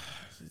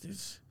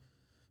 It's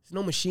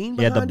no machine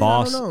Yeah, behind the it.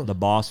 boss, I don't know. the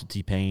boss with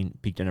T-Pain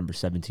peaked at number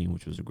 17,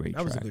 which was a great track.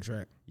 That was a good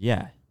track.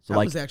 Yeah. So That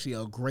like was actually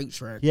a great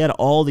track. he had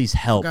all these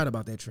help. Forgot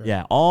about that track.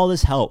 Yeah, all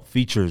this help,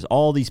 features,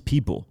 all these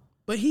people.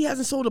 But he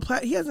hasn't sold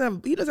he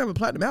doesn't have a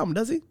platinum album,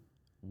 does he?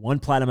 One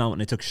platinum album,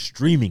 and it took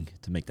streaming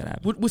to make that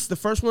happen. What's the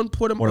first one?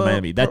 Port of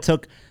Miami. That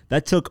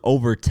took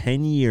over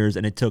 10 years,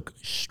 and it took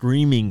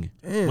streaming.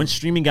 Damn. When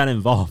streaming got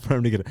involved for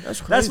him to get it. That's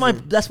crazy.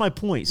 That's my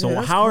point. So Yeah,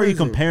 that's how are you crazy.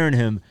 comparing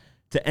him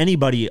to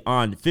anybody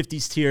on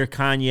 50s tier,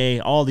 Kanye,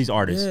 all these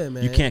artists? Yeah,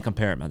 man. You can't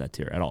compare him at that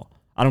tier at all.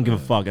 I don't give a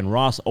fuck. And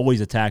Ross always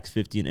attacks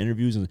 50 in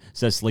interviews and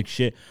says slick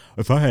shit.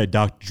 If I had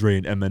Dr. Dre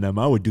and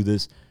Eminem, I would do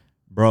this.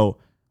 Bro,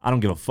 I don't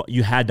give a fuck.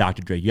 You had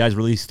Dr. Dre. You guys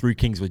released Three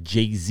Kings with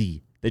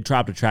Jay-Z. They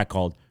dropped a track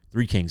called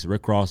Three Kings,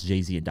 Rick Ross,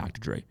 Jay-Z, and Dr.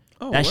 Dre.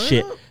 Oh, that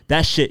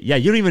word? shit, yeah,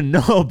 you don't even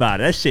know about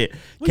it. That shit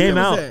What came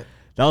year was out.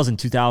 That was in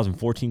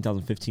 2014,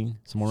 2015,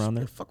 somewhere around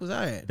there. Where the fuck was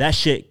I at? That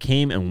shit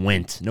came and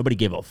went. Nobody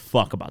gave a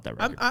fuck about that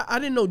record. I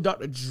didn't know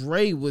Dr.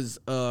 Dre was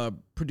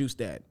produced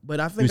that, but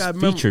I He think was I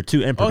remember. featured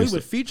too and Oh, produced. he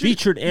was it. featured.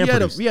 Featured and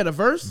produced. He had a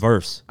verse.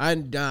 Verse. I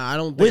don't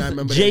think With I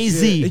remember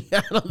Jay-Z.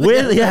 That shit. I don't think I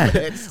remember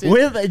that shit.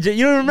 With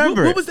you don't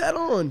remember What it. was that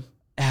on?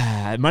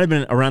 It might have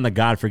been around the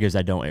God Forgives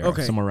I Don't era,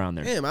 Okay. somewhere around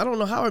there. Damn, I don't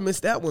know how I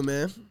missed that one,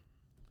 man.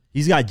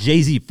 He's got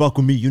Jay-Z, Fuck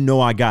With Me, You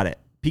Know I Got It.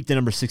 Peaked at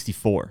number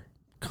 64.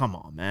 Come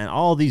on, man.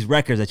 All these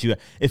records that you...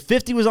 If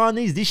 50 was on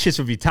these shits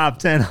would be top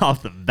 10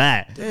 off the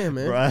bat. Damn,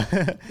 man.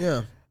 Bruh.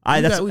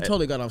 Yeah. We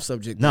totally got off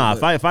subject. Nah,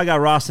 but if I got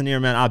Ross in here,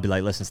 man, I'd be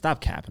like, listen, stop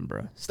capping,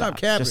 bro. stop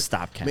capping. Just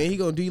stop capping. Man, he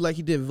gonna do you like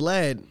he did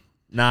Vlad.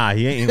 Nah,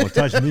 he ain't gonna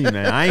touch me,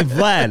 man. I ain't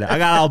Vlad. I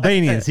got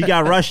Albanians. He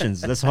got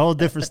Russians. That's a whole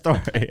different story.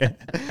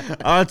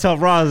 I'll tell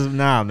Ross,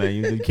 nah, man,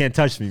 you can't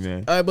touch me,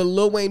 man. All right, but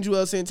Lil Wayne,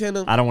 Joel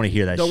Santana. I don't want to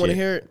hear that Don't shit. want to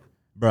hear it.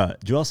 Bruh,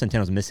 Joel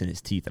Santana's missing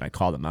his teeth, and I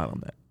called him out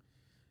on that.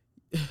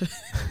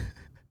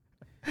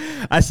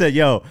 I said,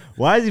 yo,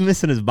 why is he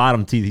missing his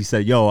bottom teeth? He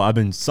said, yo, I've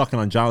been sucking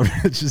on John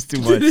just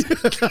too much.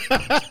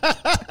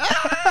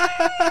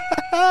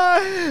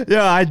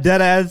 Yo, I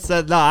dead ass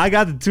said, no, I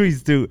got the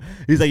tweets too.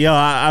 He's like, yo,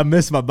 I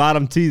miss my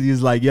bottom teeth.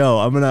 He's like, yo,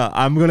 I'm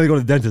gonna go to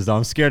the dentist.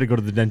 I'm scared to go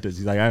to the dentist.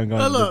 He's like, I ain't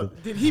going to the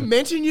dentist. Did he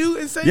mention you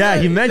and say Yeah,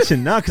 that? he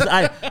mentioned because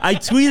I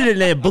tweeted it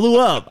and it blew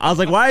up. I was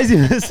like, why is he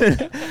missing?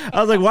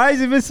 Why is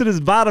he missing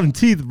his bottom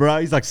teeth, bro?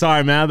 He's like,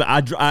 sorry, man,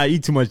 I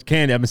eat too much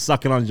candy. I've been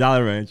sucking on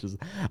Jolly Ranchers.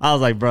 I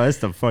was like, bro, it's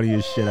the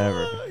funniest shit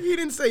ever. He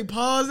didn't say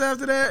pause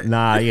after that.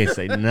 Nah, he ain't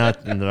say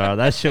nothing, bro.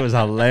 That shit was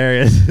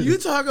hilarious. You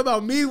talk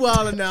about me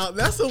wilding out.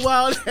 That's a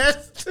wild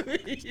ass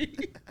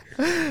tweet.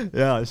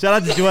 Yeah,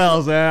 shout out to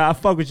Joel's, man. I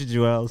fuck with you,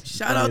 Joel's.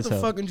 Shout out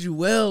to fucking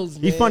Jewels,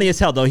 man. He funny as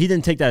hell though. He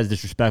didn't take that as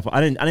disrespectful. I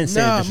didn't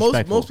say it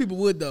disrespectful. most people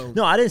would though.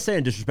 No, I didn't say it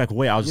in a disrespectful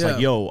way. I was just Yeah.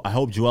 like, yo, I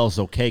hope Joel's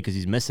okay because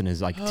he's missing his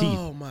teeth.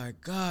 Oh my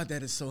god,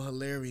 that is so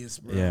hilarious,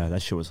 bro. Yeah,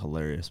 that shit was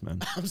hilarious, man.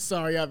 I'm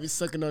sorry, I'll be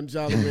sucking on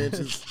Jolly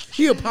Ranchers.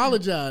 He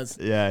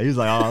apologized. Yeah, he was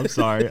like, oh, I'm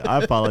sorry.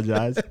 I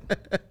apologize.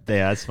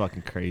 Yeah, that's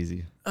fucking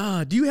crazy.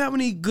 Do you have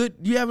any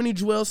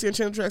Joel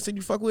Santana tracks that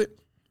you fuck with?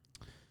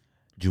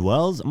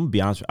 Joel's, I'm gonna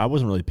be honest with you, I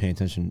wasn't really paying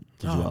attention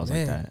to Joel's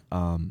like man.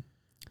 that.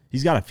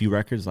 He's got a few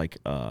records like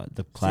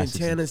the classics.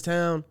 Santana's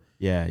Town.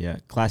 Yeah.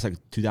 Classic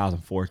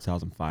 2004,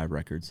 2005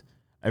 records.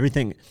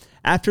 Everything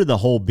after the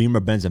whole Beamer,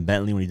 Benz, and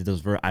Bentley when he did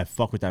those I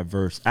fuck with that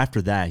verse.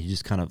 After that, he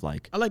just kind of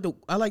like I like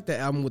the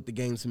album with the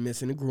games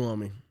missing. It grew on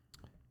me.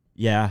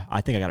 yeah,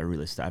 I think I gotta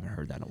re-listen. I haven't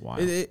heard that in a while.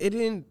 It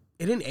didn't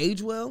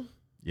age well.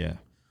 Yeah.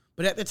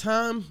 But at the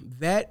time,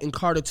 that and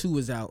Carter 2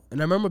 was out. And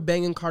I remember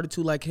banging Carter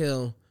 2 like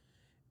hell.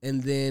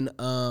 And then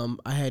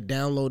I had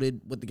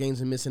downloaded What the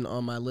Games Are Missing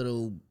on my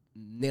little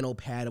nano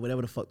pad or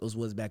whatever the fuck those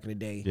was back in the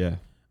day. Yeah.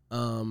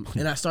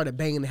 And I started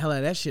banging the hell out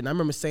of that shit. And I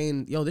remember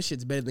saying, yo, this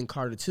shit's better than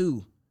Carter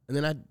 2. And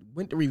then I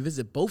went to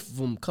revisit both of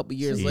them a couple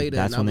years later.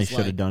 That's and when I they was should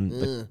have like,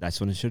 done. That's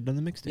when they should have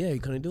done the mixtape. Yeah,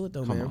 you couldn't do it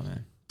though, Come man. on,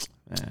 man.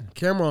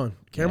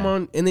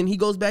 Cameron, and then he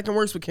goes back and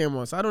works with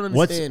Cameron. So I don't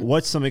understand.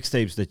 What's some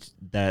mixtapes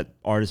that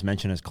artists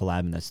mention as collab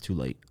and that's too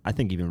late? I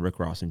think even Rick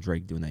Ross and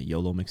Drake doing that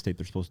YOLO mixtape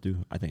they're supposed to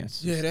do. I think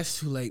that's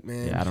too late,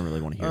 man. Yeah, I don't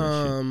really want to hear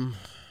that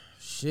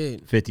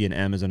shit. 50 and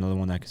M is another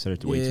one that I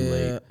consider way too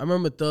late. I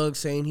remember Thug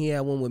saying he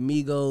had one with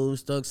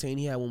Migos. Thug saying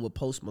he had one with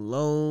Post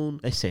Malone.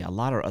 They say a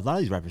lot of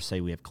these rappers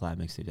say we have collab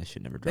mixtapes that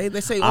shit never drop.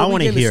 They say I we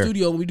want get to in the hear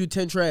studio when we do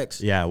 10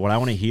 tracks. Yeah, what I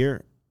want to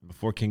hear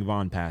before King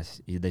Von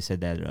passed, they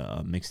said that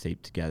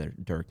mixtape together,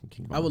 Dirk and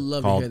King Von. I would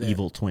love called to hear that.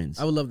 Evil Twins.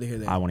 I would love to hear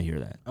that. I want to hear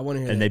that. I want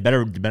to hear and that. And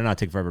they better not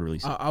take forever to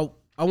release it.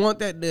 I want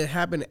that to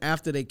happen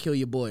after they kill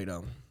your boy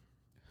though.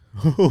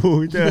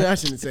 Ooh, I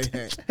shouldn't say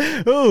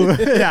that. Ooh,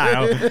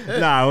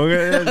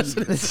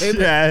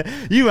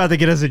 yeah, you about to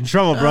get us in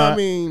trouble, bro. I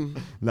mean,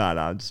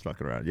 I'm just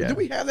fucking around. Yeah. Do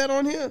we have that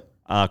on here?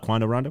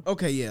 Quando Rondo.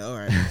 Okay, yeah, all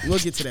right. We'll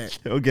get to that.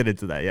 We'll get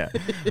into that.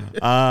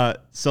 Yeah.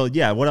 So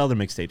yeah, what other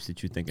mixtapes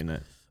did you think in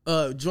that?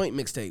 Joint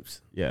mixtapes.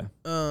 Yeah.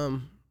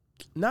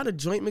 Not a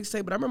joint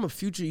mixtape, but I remember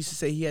Future used to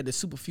say he had the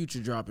Super Future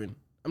dropping.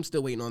 I'm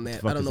still waiting on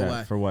that. Fuck I don't is know that?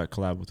 why. For what?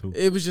 Collab with who?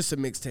 It was just a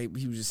mixtape.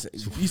 He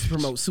used to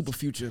promote Super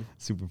Future.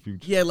 Super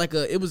Future. Yeah,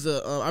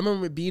 I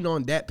remember it being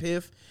on Dat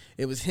Piff.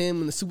 It was him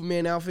in the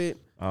Superman outfit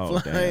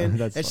flying.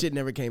 That shit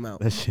never came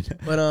out. That shit.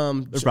 But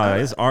they're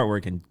probably his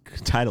artwork and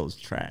title is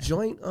trash.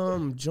 Joint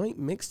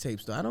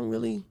mixtapes though. I don't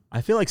really.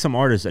 I feel like some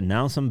artists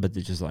announce them, but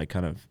they just like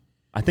kind of.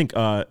 I think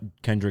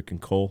Kendrick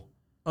and Cole.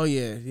 Oh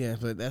yeah,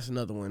 but that's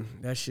another one.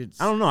 That shit.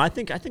 I don't know. I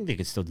think they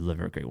could still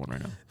deliver a great one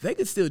right now. They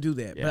could still do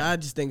that, but I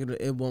just think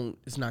it won't.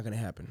 It's not gonna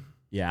happen.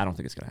 Yeah, I don't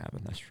think it's gonna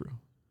happen. That's true.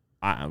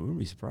 I wouldn't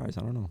be surprised.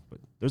 I don't know, but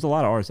there's a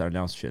lot of artists that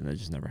announce shit and it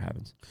just never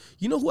happens.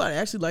 You know who I'd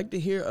actually like to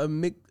hear a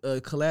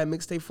collab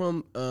mixtape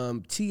from?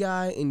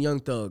 T.I. and Young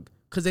Thug,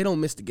 because they don't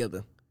miss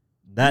together.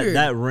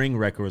 That Ring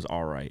record was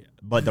all right,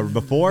 but the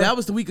before that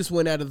was the weakest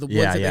one out of the ones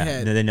that they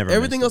had. They never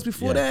everything else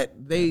before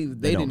that they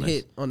didn't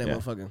hit on that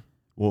motherfucker.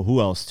 Well,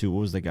 who else too?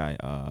 What was the guy?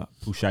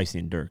 Pooh Shiesty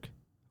and Dirk.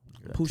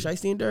 Pooh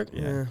Shiesty and Dirk.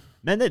 Yeah.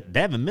 Man, they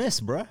haven't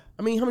missed, bruh.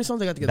 I mean, how many songs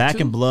they got together? Back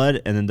in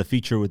Blood, and then the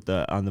feature with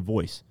on The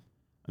Voice.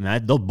 I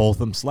mean, both of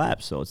them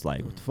slap. So it's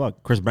like, what the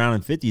fuck? Chris Brown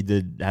and 50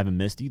 haven't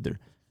missed either.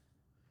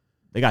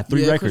 They got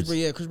 3 records.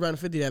 Chris Brown and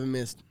 50 haven't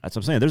missed. That's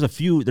what I'm saying. There's a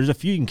few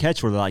you can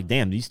catch where they're like,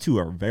 damn, these two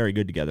are very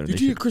good together. Did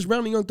you hear Chris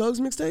Brown and Young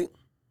Thug's mixtape?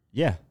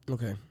 Yeah.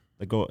 Okay.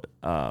 They go.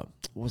 What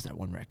was that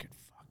one record?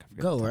 Fuck, I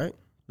forgot. Go right.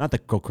 Not the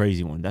Go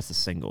Crazy one. That's the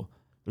single.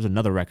 There's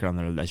another record on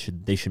there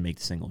that they should make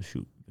the single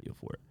shoot video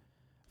for it.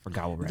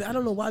 Forgot what record. I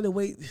don't know why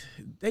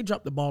they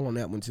dropped the ball on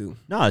that one too.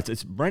 No,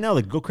 it's right now.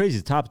 Like Go Crazy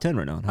is top 10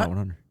 right now on Hot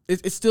 100.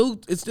 It's still.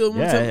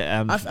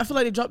 Yeah, I feel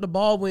like they dropped the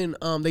ball when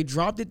they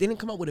dropped it. They didn't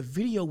come out with a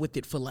video with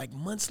it for like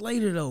months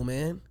later though,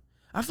 man.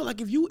 I feel like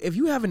if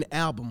you have an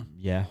album,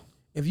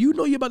 if you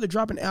know you're about to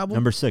drop an album,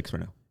 number 6 right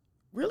now.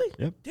 Really?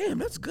 Yep. Damn,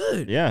 that's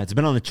good. Yeah, it's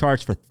been on the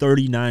charts for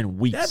 39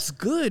 weeks. That's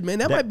good, man.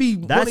 That might be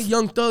one of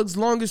Young Thug's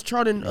longest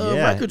charting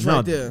records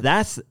right there.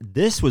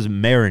 This was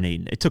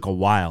marinating. It took a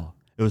while.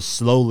 It was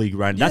slowly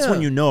grinding. That's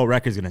when you know a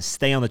record's gonna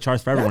stay on the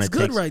charts forever. That's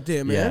good right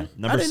there, man. Yeah,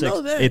 number 6.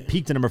 Know that. It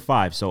peaked at number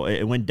 5, so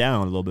it went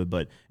down a little bit,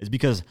 but it's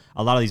because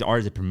a lot of these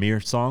artists that premiere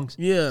songs,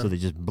 so they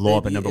just blow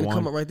up at number 1.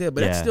 Come up right there,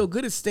 but that's still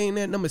good. It's staying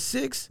there at number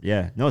 6.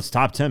 Yeah, no, it's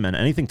top 10, man.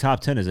 Anything top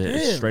 10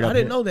 is straight up. I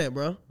didn't know that,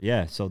 bro.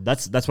 Yeah, so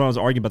that's when I was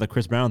arguing about the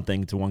Chris Brown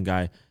thing to one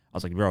guy. I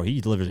was like, bro,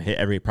 he delivers a hit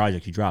every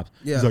project he drops.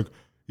 Yeah.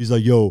 He's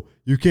like, yo,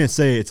 you can't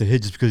say it's a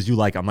hit just because you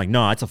like it. I'm like,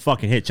 no, it's a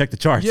fucking hit. Check the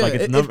charts. Yeah, like,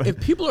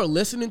 if people are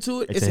listening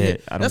to it, it's a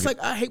hit. That's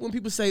like, I hate when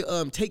people say,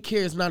 Take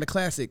Care is not a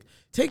classic.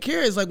 Take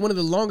Care is like one of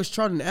the longest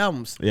charting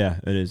albums. Yeah,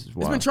 it is.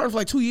 Wow. It's been charting for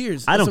like 2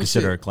 years. I don't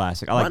consider it a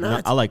classic.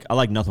 I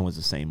like Nothing Was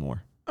the Same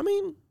more. I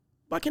mean,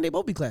 why can't they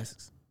both be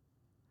classics?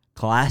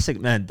 Classic,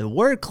 man. The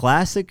word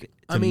classic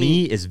to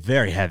me is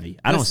very heavy.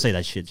 I don't say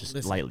that shit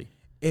just lightly.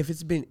 If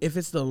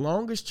it's the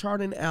longest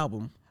charting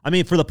album. I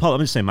mean, for the public,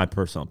 I'm just saying my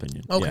personal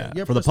opinion. Okay.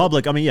 Yeah. For the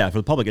public, for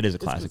the public, it is a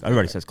classic.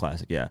 Everybody says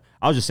classic, yeah.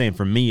 I was just saying,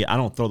 for me, I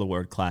don't throw the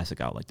word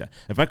classic out like that.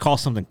 If I call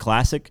something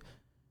classic,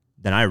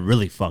 then I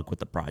really fuck with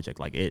the project.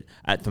 Like,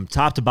 from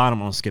top to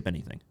bottom, I don't skip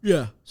anything.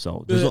 Yeah.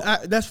 So,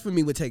 that's for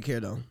me with Take Care,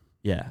 though.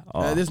 Yeah.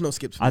 There's no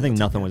skips for me. I think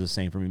Nothing Was the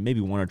Same for me.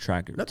 Maybe one or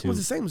track or Nothing two. Was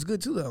the Same was good,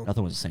 too, though.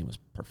 Nothing Was the Same was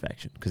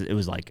perfection. Because it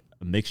was like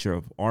a mixture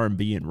of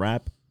R&B and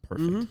rap.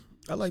 Perfect.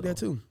 I like that,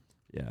 too.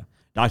 Yeah.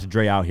 Dr.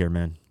 Dre out here,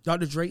 man.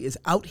 Dr. Dre is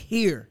out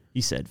here. He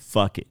said,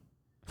 fuck it.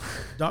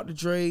 Dr.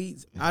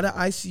 Dre's out of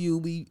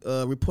ICU. We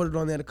reported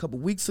on that a couple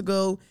weeks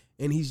ago,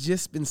 and he's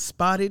just been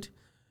spotted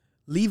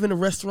leaving a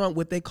restaurant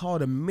what they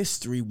called a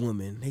mystery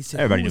woman. They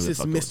said, who is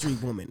this mystery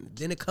woman?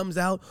 Then it comes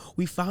out,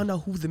 we found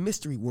out who the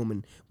mystery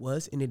woman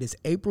was, and it is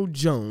April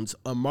Jones,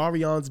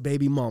 Omarion's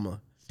baby mama.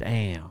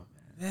 Damn.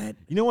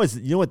 You know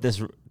what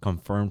this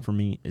confirmed for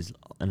me is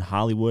in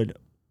Hollywood,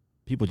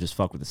 people just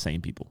fuck with the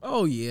same people.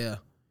 Oh, yeah.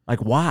 Like,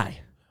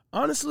 why?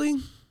 Honestly.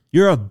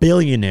 You're a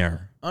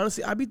billionaire.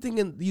 Honestly, I be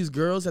thinking these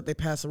girls that they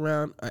pass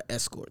around are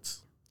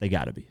escorts. They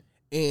gotta be.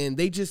 And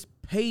they just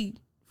pay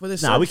for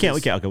this. No, we can't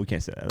say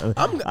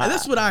that.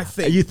 That's what I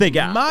think. You think?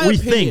 My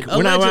opinion,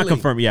 we're not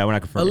confirming. Yeah, we're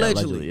not confirming.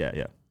 Allegedly.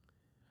 Yeah.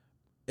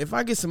 If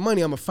I get some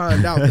money, I'm gonna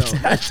find out though.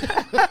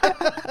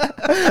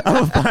 I'm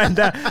gonna find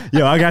out.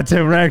 Yo, I got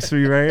 10 racks for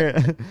you right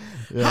here.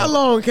 Yeah. How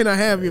long can I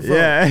have you for?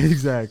 Yeah,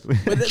 exactly.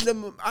 But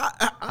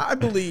I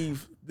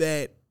believe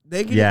that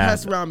they get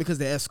passed around because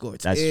they're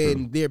escorts. That's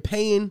true. They're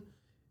paying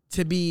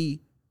to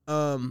be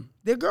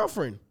their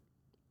girlfriend.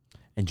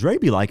 And Dre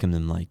be liking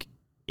them like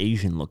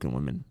Asian looking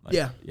women. Like,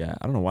 yeah.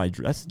 I don't know why.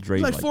 That's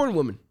Dre's like foreign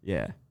women.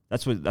 Yeah,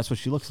 that's what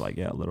she looks like.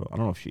 Yeah, a little. I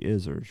don't know if she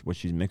is or what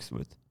she's mixed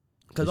with.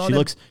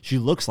 Because she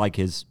looks like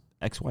his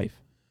ex-wife,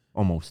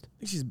 almost.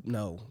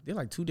 They're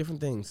like two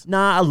different things.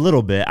 Nah, a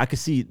little bit. I could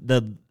see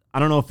I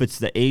don't know if it's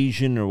the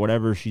Asian or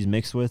whatever she's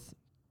mixed with.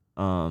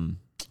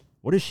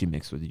 What is she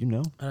mixed with? You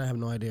know? I have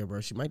no idea,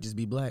 bro. She might just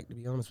be black, to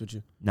be honest with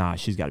you. Nah,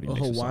 she's got to be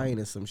mixed with Hawaiian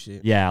or some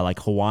shit. Yeah, like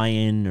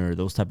Hawaiian or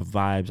those type of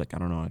vibes. Like, I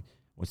don't know.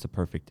 What's the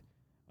perfect...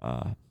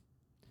 I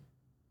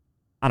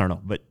don't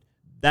know. But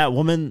that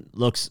woman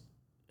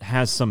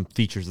has some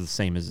features the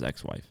same as his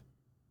ex-wife.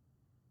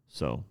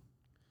 So,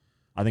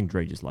 I think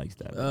Dre just likes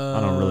that. I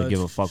don't really give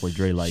a fuck what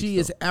Dre likes. She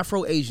is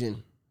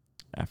Afro-Asian.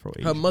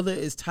 Afro-Asian. Her mother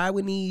is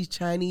Taiwanese,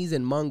 Chinese,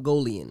 and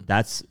Mongolian.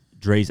 That's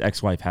Dre's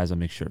ex-wife has a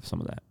mixture of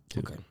some of that too.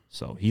 Okay.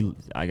 So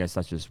I guess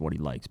that's just what he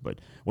likes. But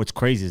what's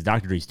crazy is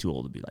Dr. Dre's too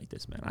old to be like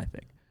this, man. I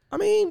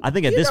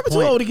think at this point,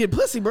 too old to get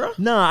pussy, bro.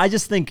 No, I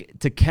just think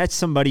to catch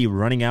somebody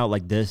running out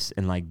like this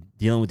and like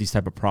dealing with these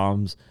type of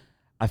problems,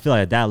 I feel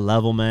like at that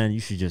level, man, you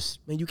should just.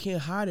 Man, you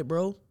can't hide it,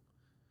 bro.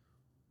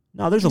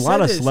 No, there's a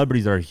lot of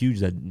celebrities that are huge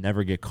that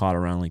never get caught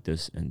around like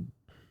this, and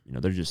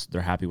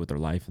they're happy with their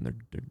life, and they're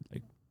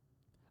like,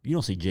 you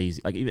don't see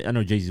Jay-Z. Like, even I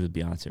know Jay-Z with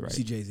Beyonce, right?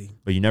 See Jay-Z,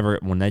 but you never,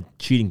 when that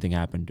cheating thing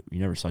happened, you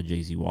never saw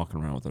Jay-Z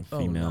walking around with a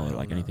female or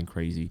like anything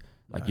crazy.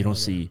 Like you don't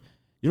see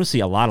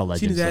a lot of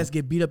legends. Seen his ass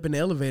get beat up in the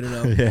elevator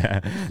though. Yeah,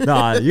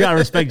 no, you gotta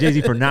respect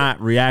Jay-Z for not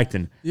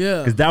reacting. Yeah,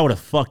 because that would have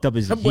fucked up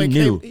his. He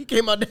knew. He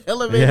came out the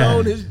elevator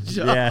on his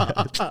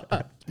job.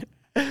 Yeah.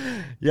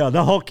 Yeah,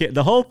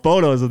 the whole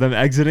photos of them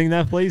exiting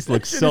that place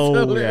look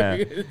so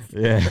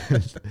yeah.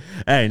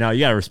 Hey, no, you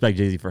gotta respect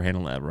Jay-Z for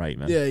handling that right,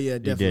 man. Yeah,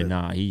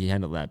 definitely. He did. He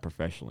handled that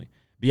professionally.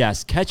 But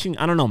yes, I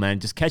don't know,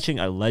 man. Just catching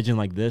a legend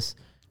like this,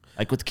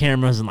 like with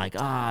cameras and like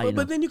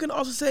But then you can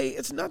also say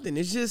it's nothing.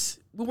 It's just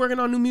we're working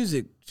on new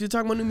music. You're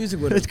talking about new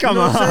music with us. Come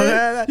on,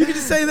 man. You can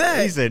just say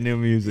that. He said new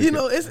music.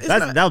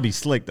 That would be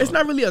slick though. It's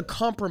not really a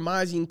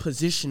compromising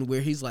position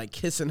where he's like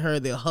kissing her,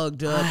 they're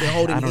hugged up, they're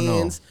holding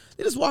hands.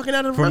 They're just walking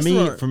out of the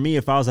restaurant. For me,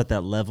 if I was at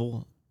that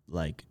level,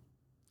 like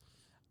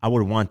I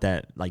would want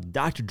that. Like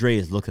Dr. Dre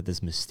has looked at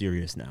this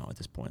mysterious now at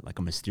this point, like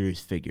a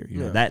mysterious figure. You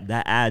know, that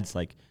adds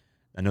like.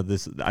 I know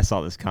this. I saw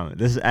this comment.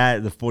 This is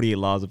at the 48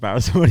 Laws of Power.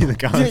 Somebody in the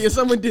comments. Yeah,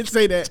 someone did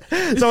say that.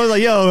 Someone's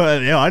like, yo,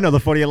 I know the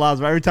 48 Laws.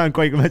 But every time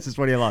Quake mentions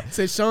 48 Laws.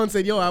 Said Sean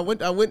said, yo, I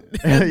went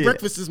had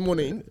breakfast this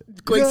morning.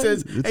 Quake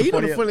says, hey, you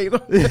know the 48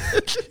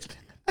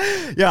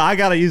 Laws. Yeah, I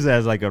gotta use that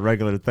as like a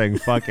regular thing.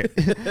 Fuck it.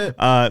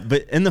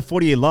 But in the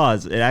 48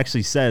 Laws, it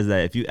actually says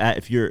that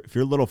if you're a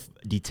little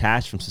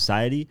detached from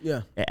society,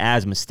 it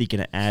adds mystique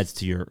and it adds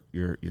to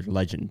your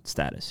legend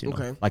status. You know?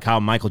 Okay. Like how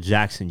Michael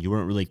Jackson, you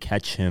wouldn't really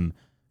catch him.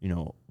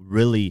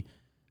 Really,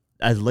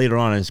 as later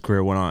on in his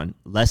career went on,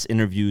 less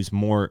interviews,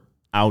 more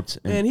out.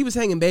 Man, he was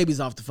hanging babies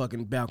off the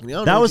fucking balcony.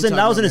 That was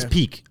in his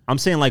peak. I'm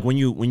saying like when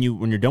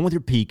you're done with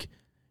your peak,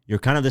 you're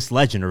kind of this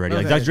legend already.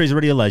 Okay. Like Dr. Dre's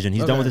already a legend.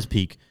 He's done with his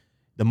peak.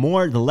 The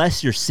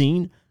less you're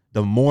seen,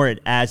 the more it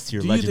adds to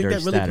your legendary status. Do you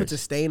think that really puts a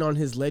stain on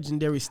his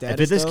legendary status?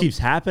 If this keeps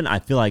happening, I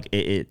feel like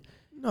it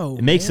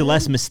makes it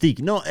less mystique.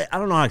 No, I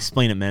don't know how to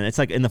explain it, man. It's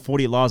like in the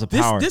 48 Laws of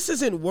Power. This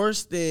isn't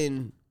worse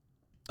than.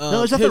 No,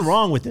 there's nothing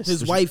wrong with this.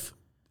 His wife.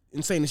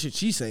 And saying the shit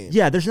she's saying.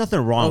 Yeah, there's nothing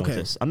wrong with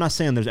this. I'm not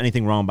saying there's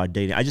anything wrong about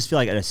dating. I just feel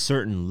like at a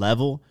certain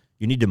level,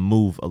 you need to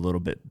move a little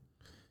bit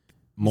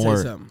more.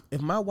 Say something.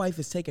 If my wife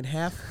is taking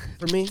half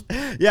for me.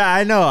 Yeah,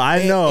 I know.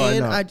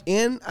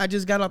 I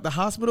just got out the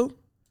hospital.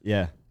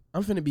 Yeah.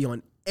 I'm finna be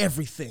on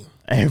everything.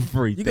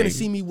 Everything. You're gonna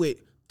see me with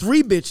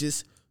 3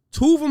 bitches.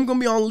 2 of them gonna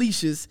be on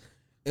leashes.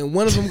 And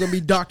one of them gonna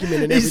be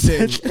documenting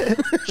everything.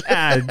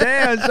 God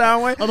damn,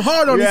 Sean Wayne. I'm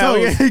hard on these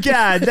hoes.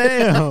 God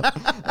damn.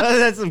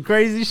 That's some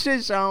crazy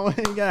shit, Sean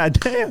Wayne. God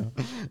damn.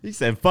 He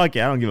said, fuck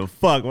it. I don't give a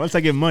fuck. Once I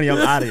get money, I'm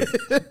out of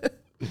here.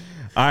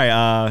 All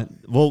right.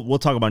 We'll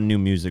talk about new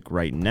music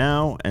right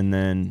now. And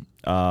then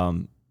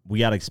we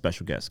got a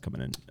special guest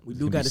coming in. We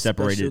do got a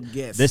special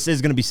guest. This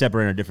is going to be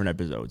separated in a different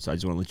episode, so I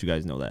just want to let you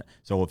guys know that.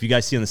 So if you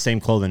guys see on the same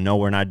clothing, no,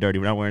 we're not dirty.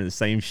 We're not wearing the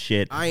same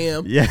shit. I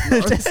am. Yeah.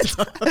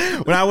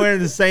 We're not wearing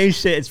the same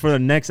shit. It's for the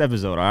next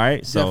episode, all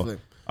right? So, definitely.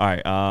 All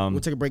right.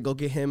 We'll take a break, go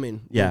get him,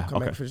 and come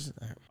back for this.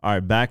 All right,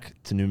 back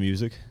to new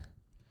music.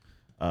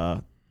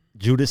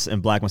 Judas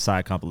and Black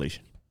Messiah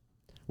compilation.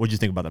 What'd you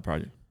think about that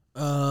project?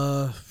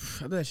 I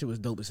thought that shit was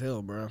dope as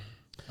hell, bro.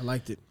 I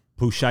liked it.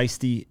 Pooh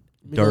Shiesty,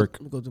 Durk.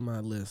 Let me go through my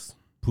list.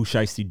 Pooh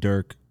Shiesty,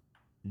 Durk,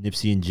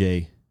 Nipsey and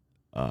Jay,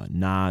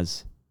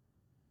 Nas,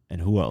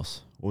 and who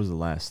else? What was the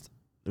last?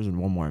 There's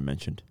one more I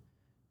mentioned.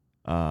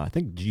 I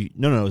think it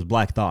was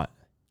Black Thought.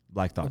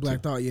 Black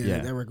Thought.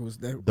 Yeah. That record was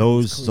that.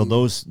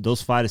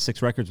 Those 5 to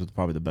 6 records was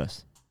probably the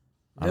best.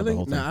 Really?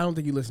 No, I don't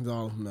think you listened to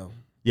all of them. No.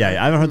 Yeah,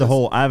 I haven't heard the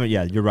whole.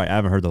 Yeah, you're right. I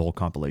haven't heard the whole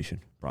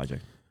compilation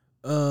project.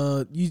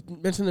 You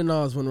mentioned the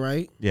Nas one,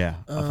 right? Yeah,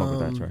 I fuck with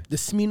that. That's right. The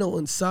Smino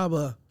and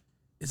Saba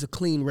is a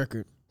clean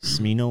record.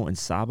 Smino and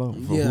Saba?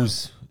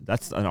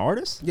 That's an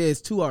artist? Yeah,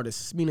 it's 2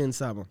 artists, Smino and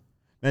Saba.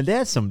 Man, they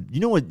had some, you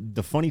know what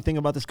the funny thing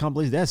about this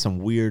compilation? They had some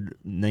weird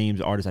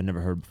names, artists I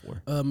never heard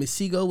before.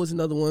 Masigo was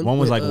another one. One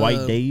was like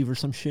White Dave or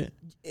some shit.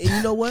 And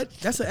you know what?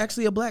 That's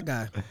actually a black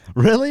guy.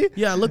 Really?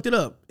 Yeah, I looked it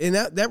up. And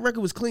that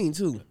record was clean,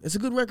 too. It's a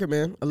good record,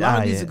 man. A lot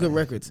of these are good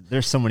records.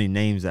 There's so many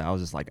names that I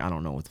was just like, I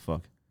don't know what the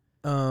fuck.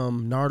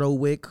 Nardo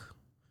Wick.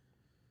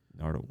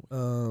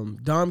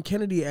 Dom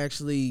Kennedy,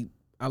 actually,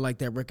 I like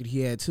that record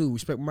he had, too.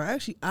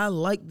 I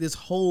like this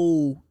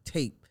whole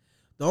tape.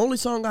 The only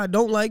song I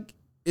don't like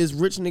is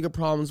Rich Nigga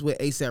Problems with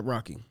A$AP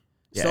Rocky.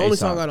 It's the only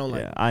song I don't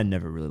like. Yeah, I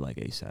never really like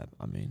A$AP.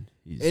 I mean,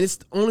 and it's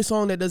the only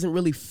song that doesn't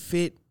really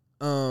fit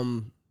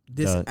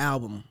this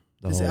album.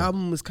 This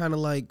album was kind of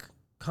like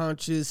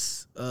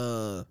conscious,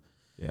 really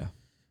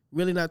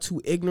not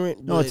too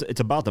ignorant. No, it's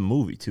about the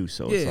movie too,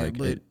 so it's like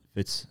it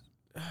fits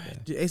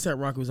A$AP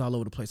Rocky was all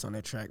over the place on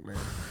that track, man.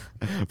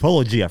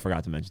 Polo G, I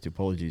forgot to mention too.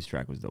 Polo G's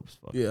track was dope as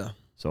fuck. Yeah.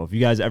 So if you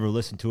guys ever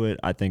listen to it,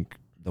 I think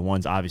the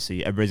ones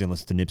obviously everybody's gonna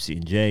listen to Nipsey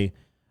and Jay.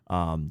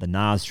 The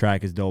Nas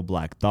track is dope.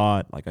 Black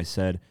Thought, like I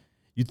said.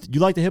 You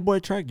like the Hit Boy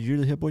track? Did you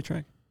hear the Hit Boy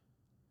track?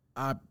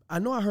 I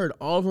know I heard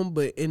all of them,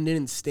 but it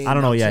didn't stand out. I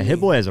don't know. Yeah, to Hit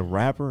me. Boy as a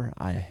rapper,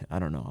 I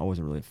don't know. I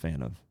wasn't really a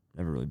fan of.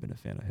 Never really been a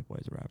fan of Hit Boy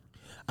as a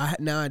rapper.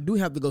 Now I do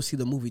have to go see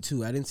the movie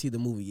too. I didn't see the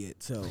movie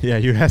yet, so Yeah,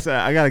 you have to,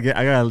 I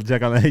gotta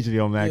check on the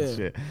HBO Max Yeah.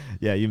 shit.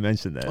 Yeah, you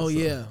mentioned that. Oh so.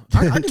 yeah,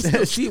 I can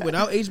still see it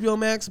without HBO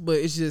Max, but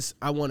it's just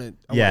I want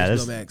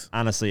HBO Max.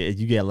 Honestly,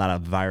 you get a lot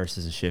of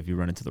viruses and shit if you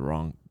run into the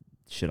wrong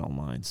shit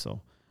online.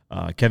 So,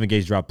 Kevin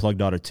Gates dropped Plug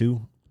Daughter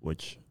 2,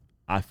 which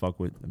I fuck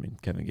with. I mean,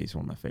 Kevin Gates is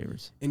one of my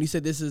favorites. And you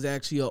said this is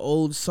actually an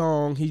old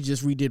song. He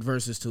just redid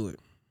verses to it.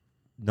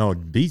 No,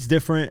 beat's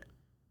different.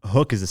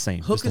 Hook is the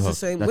same. Hook Just is the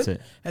same. That's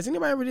it. Has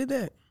anybody ever did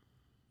that?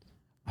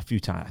 A few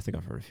times. I think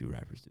I've heard a few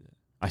rappers do that.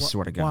 I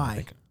swear to God.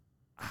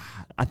 Why?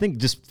 I think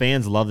just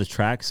fans love the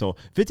track. So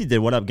 50 did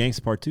What Up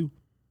Gangsta Part 2.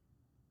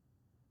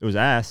 It was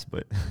ass,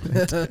 but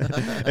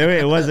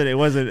it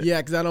wasn't. Yeah,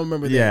 because I don't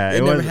remember that. Yeah,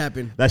 it never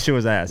happened. That shit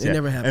was ass. It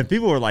never happened. And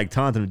people were like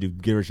taunting him to do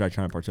Get Rich or Die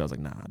Trying Part 2. I was like,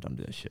 nah, don't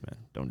do that shit, man.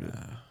 Don't do it.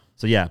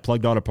 So yeah,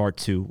 Plug Daughter Part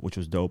 2, which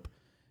was dope.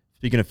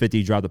 Speaking of 50,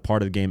 he dropped the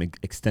Part of the Game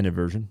extended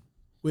version.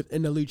 With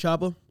NLE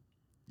Chopper?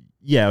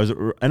 Yeah, it was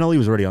NLE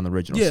was already on the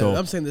original. Yeah, so,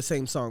 I'm saying the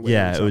same song. With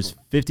Yeah, NLE it was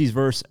Chopper. 50's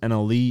verse,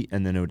 NLE,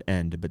 and then it would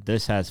end. But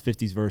this has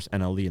 50's verse,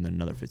 NLE, and then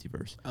another 50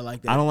 verse. I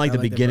like that. I don't like the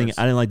that beginning. verse.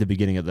 I didn't like the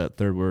beginning of that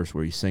third verse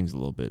where he sings a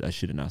little bit. That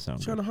shit did not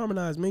sound Trying good. to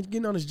harmonize, man.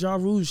 Getting on his Ja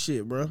Rule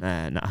shit, bro.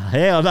 Nah,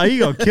 hell no, he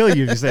gonna kill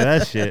you if you say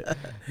that shit.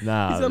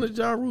 Nah, He's on his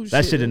Ja Rule shit.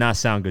 that shit did not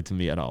sound good to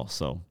me at all.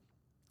 So,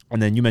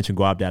 and then you mentioned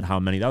Guap Dad, How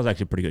Many? That was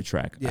actually a pretty good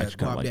track. I Yeah, actually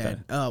kind of Guap like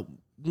Dad. that.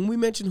 When we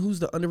mentioned who's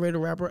the underrated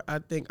rapper, I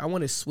think I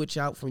want to switch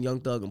out from Young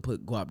Thug and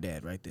put Guap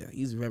Dad right there.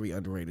 He's very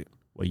underrated.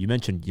 Well, you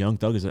mentioned Young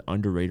Thug is an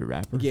underrated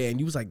rapper. Yeah, and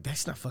you was like,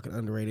 that's not fucking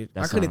underrated.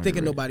 That's I couldn't not think of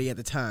underrated. nobody at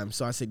the time,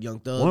 so I said Young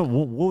Thug.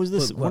 What was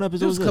this? But What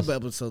episode it was was a this? couple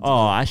episodes Oh,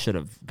 ago. I should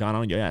have gone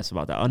on your ass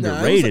about that. Nah,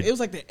 Underrated. it was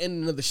like the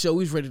end of the show.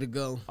 He's ready to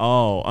go.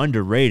 Oh,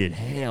 underrated.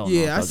 Hell no,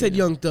 Yeah, I Thug said is-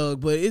 Young Thug,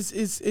 but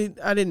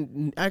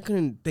I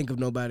couldn't think of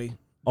nobody.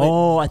 But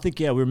Oh, I think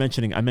I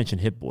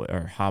mentioned Hit Boy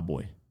or Hot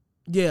Boy.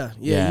 yeah,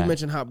 Yeah. you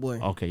mentioned Hot Boy.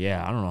 Okay,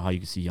 yeah, I don't know how you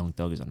can see Young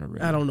Thug as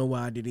underrated. I don't know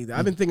why I did either.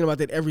 I've been thinking about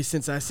that ever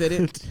since I said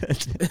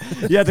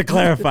it. You have to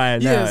clarify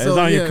it now. Yeah, It's so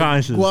on your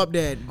conscience.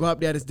 Guap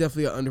Dad is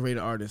definitely an underrated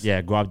artist.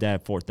 Yeah, Guap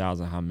Dad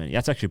 4,000. How many?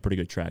 That's actually a pretty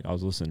good track. I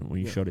was listening when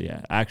you showed it.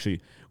 Yeah,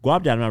 actually,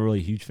 Guap Dad I'm not really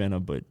a huge fan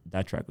of, but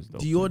that track was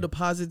dope. Dior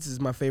Deposits is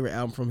my favorite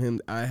album from him.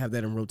 I have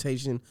that in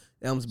rotation.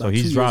 The album's about So 2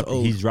 he's years dropped.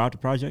 old. He's dropped a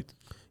project.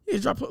 Yeah,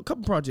 he's dropped a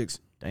couple projects.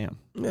 Damn,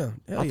 Yeah,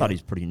 I thought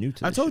he's pretty new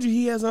to. I told you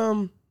he has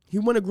he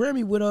won a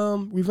Grammy with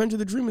Revenge of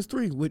the Dreamers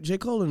 3 with J.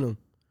 Cole in them.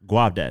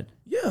 Guap Dad.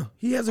 Yeah,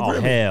 he has a Oh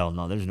Grammy. hell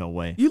no, there's no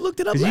way. You looked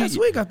it up 'Cause last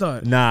week, I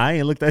thought. Nah, I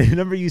ain't looked at it.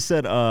 Remember you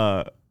said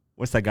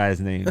what's that guy's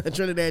name?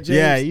 Trinidad James.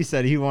 Yeah, you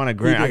said he won a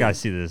Grammy. I did. gotta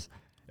see this.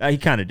 He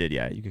kind of did.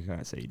 Yeah, you can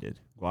kind of say he did.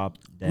 Guap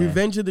Dad.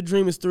 Revenge of the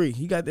Dreamers 3.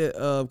 He got that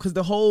because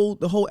the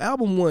whole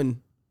album won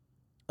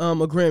a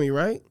Grammy,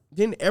 right?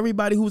 Didn't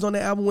everybody who was on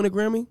the album win a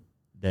Grammy?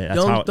 That's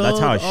Young how Thug,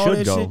 it all should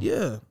that go. shit,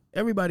 yeah,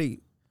 everybody.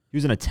 He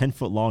was in a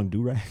 10-foot long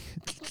do-rag.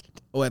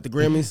 Oh, at the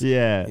Grammys.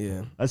 Yeah.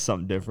 Yeah. That's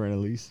something different at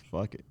least.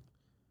 Fuck it.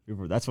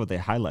 That's what they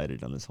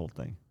highlighted on this whole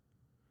thing.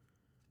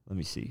 Let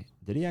me see.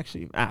 Did he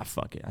actually?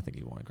 Fuck it. I think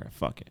he won a Grammy.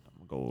 Fuck it.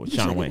 I'm going to go with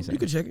Sean Wayne. You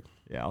can check it.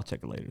 Yeah, I'll check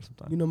it later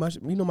sometime. You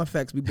know my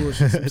facts be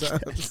bullshit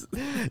sometimes.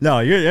 No,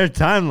 your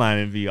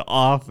timeline would be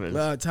off as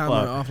Time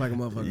fuck. off like a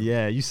motherfucker.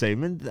 Yeah, you say,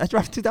 man, that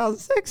dropped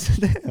 2006.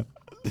 Damn.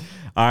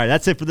 All right,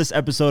 that's it for this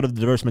episode of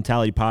the Diverse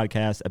Mentality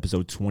Podcast,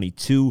 episode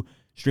 22.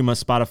 Stream on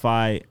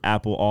Spotify,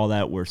 Apple, all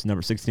that. We're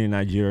number 16 in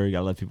Nigeria. You got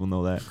to let people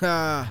know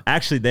that.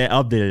 Actually, they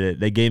updated it.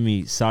 They gave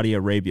me Saudi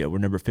Arabia. We're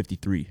number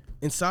 53.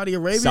 In Saudi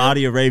Arabia?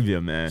 Saudi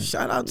Arabia, man.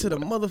 Shout out to the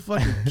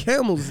motherfucking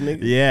camels, nigga.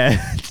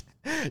 Yeah.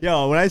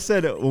 Yo,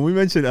 when we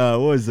mentioned, what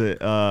was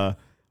it?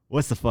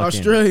 What's the fucking?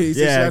 Australia. He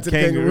said shout out to the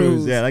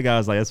kangaroos. Yeah, that guy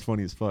was like, that's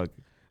funny as fuck.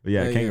 But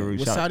yeah, kangaroos.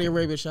 With Saudi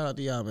Arabia, shout out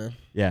to y'all, man.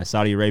 Yeah,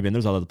 Saudi Arabia, and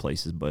there's other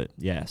places, but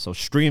yeah. So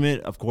stream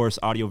it, of course,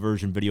 audio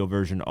version, video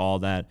version, all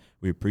that.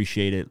 We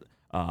appreciate it.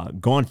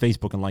 Go on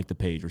Facebook and like the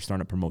page. We're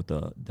starting to promote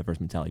the Diverse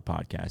Mentality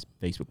Podcast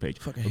Facebook page.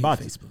 Fucking We're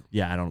hate Facebook.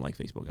 Yeah, I don't like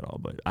Facebook at all,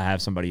 but I have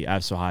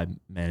Sohaib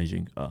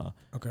managing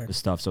Okay. the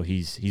stuff, so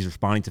he's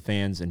responding to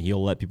fans, and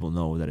he'll let people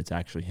know that it's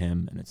actually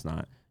him and it's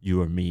not you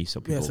or me.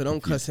 So people, Yeah, so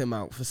don't cuss him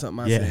out for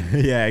something I yeah,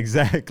 said. yeah,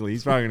 exactly.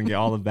 He's probably gonna get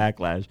all the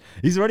backlash.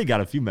 He's already got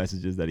a few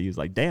messages that he was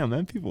like, "Damn,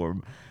 man, people are,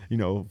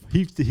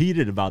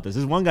 heated about this."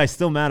 There's one guy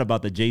still mad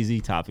about the Jay-Z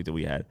topic that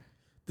we had.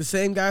 The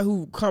same guy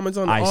who comments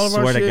on I all of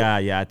our swear shit. to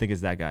God, yeah, I think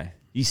it's that guy.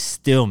 He's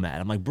still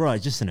mad. I'm like, bro,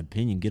 it's just an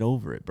opinion. Get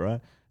over it,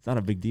 bro. It's not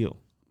a big deal.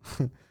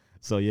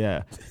 So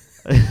yeah,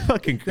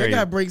 fucking That crazy.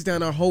 guy breaks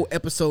down our whole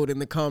episode in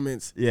the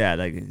comments. Yeah,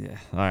 yeah.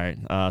 All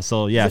right.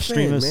 So yeah, He's a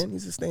stream fan, us. man.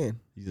 He's a stan.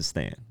 He's a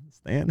stan.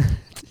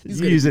 He's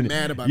You're gonna be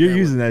mad about You're that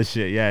using that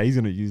shit. Yeah, he's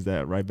gonna use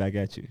that right back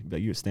at you.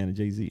 Like, you're a stan of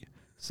Jay-Z.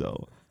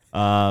 So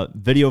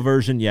Video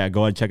version, yeah,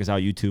 go ahead and check us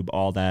out, YouTube,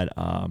 all that,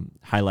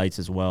 highlights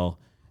as well.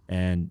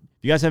 And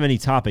if you guys have any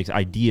topics,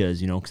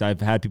 ideas, because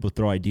I've had people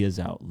throw ideas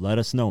out, let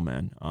us know,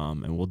 man.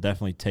 And we'll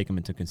definitely take them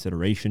into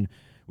consideration.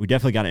 We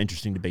definitely got an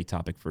interesting debate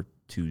topic for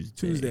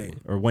Tuesday.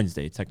 Or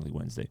Wednesday, technically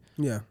Wednesday.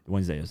 Yeah.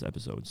 Wednesday's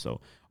episode. So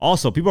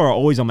also, people are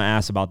always on my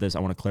ass about this. I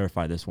want to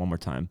clarify this one more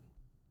time.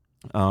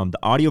 The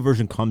audio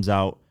version comes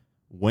out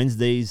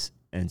Wednesdays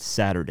and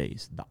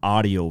Saturdays. The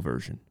audio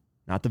version,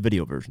 not the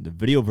video version. The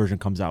video version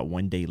comes out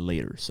one day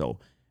later. So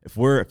if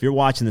you're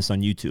watching this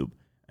on YouTube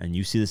and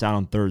you see this out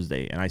on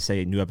Thursday and I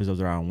say new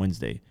episodes are out on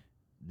Wednesday,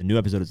 the new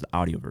episode is the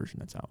audio version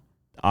that's out.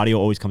 The audio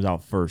always comes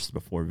out first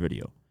before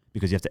video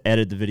because you have to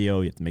edit the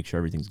video, you have to make sure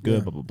everything's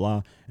good, blah, blah, blah.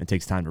 And it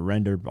takes time to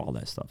render, all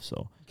that stuff.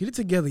 So get it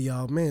together,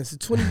 y'all. Man, it's a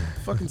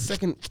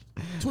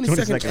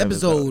 22nd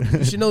episode.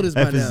 You should know this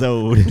by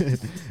now.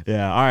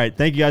 Yeah, all right.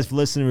 Thank you guys for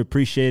listening. We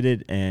appreciate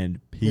it, and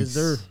peace. Yes,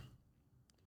 sir.